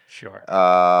incorrect. Sure.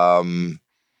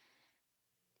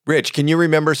 Rich, can you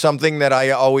remember something that I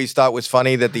always thought was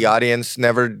funny that the audience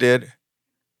never did?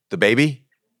 The baby?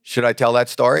 Should I tell that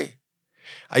story?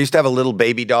 I used to have a little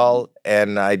baby doll,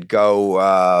 and I'd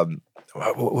go,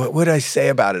 what would I say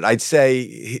about it? I'd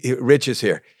say, Rich is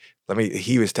here.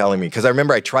 He was telling me, because I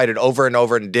remember I tried it over and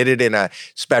over and did it in a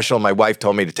special. My wife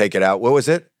told me to take it out. What was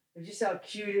it? Just how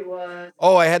cute it was.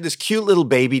 Oh, I had this cute little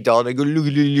baby doll, and I go, look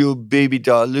at the little baby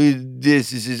doll. Look at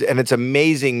this. And it's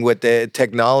amazing what the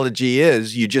technology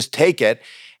is. You just take it,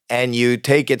 and you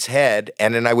take its head,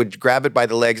 and then I would grab it by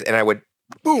the legs, and I would,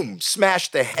 boom, smash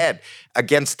the head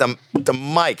against the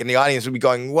mic, and the audience would be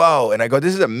going, whoa. And I go,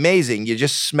 this is amazing. You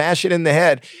just smash it in the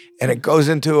head, and it goes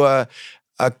into a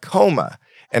coma.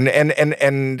 And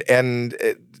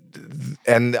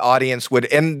the audience would,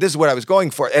 and this is what I was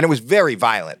going for, and it was very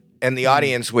violent. And the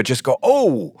audience would just go,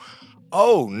 oh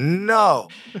no.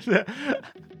 And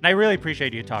I really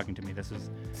appreciate you talking to me. This was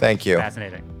Thank you.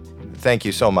 Fascinating. Thank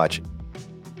you so much.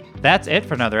 That's it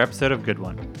for another episode of Good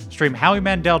One. Stream Howie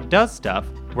Mandel Does Stuff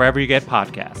wherever you get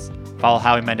podcasts. Follow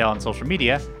Howie Mandel on social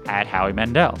media at Howie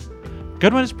Mandel.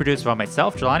 Good One is produced by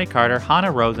myself, Jelani Carter,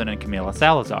 Hannah Rosen, and Camila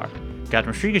Salazar. Gautam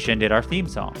Srigashan did our theme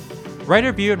song. Write a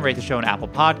review and rate the show on Apple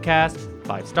Podcasts.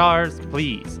 5 stars,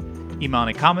 please. Email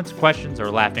any comments, questions,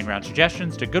 or laughing around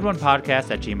suggestions to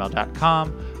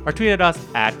goodonepodcast@gmail.com or tweet at us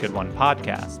at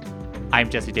goodonepodcast. I'm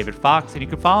Jesse David Fox, and you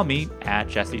can follow me at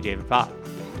Jesse David Fox.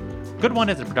 Good One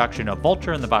is a production of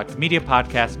Vulture and the Vox Media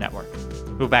Podcast Network.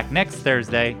 We'll be back next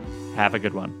Thursday. Have a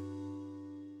good one.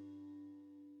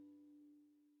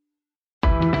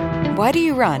 Why do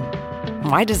you run?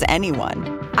 Why does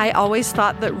anyone? I always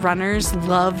thought that runners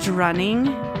loved running,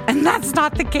 and that's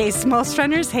not the case. Most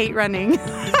runners hate running,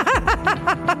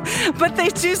 but they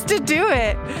choose to do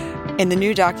it. In the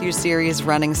new docuseries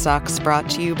Running Sucks, brought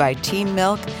to you by Team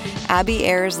Milk, Abby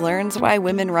Ayers learns why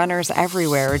women runners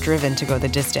everywhere are driven to go the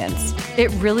distance.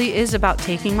 It really is about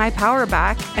taking my power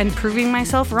back and proving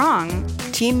myself wrong.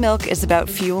 Team Milk is about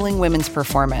fueling women's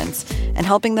performance and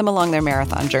helping them along their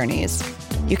marathon journeys.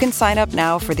 You can sign up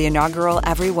now for the inaugural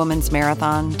Every Woman's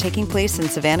Marathon taking place in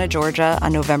Savannah, Georgia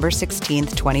on November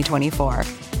 16th, 2024.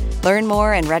 Learn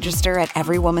more and register at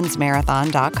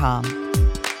everywomansmarathon.com.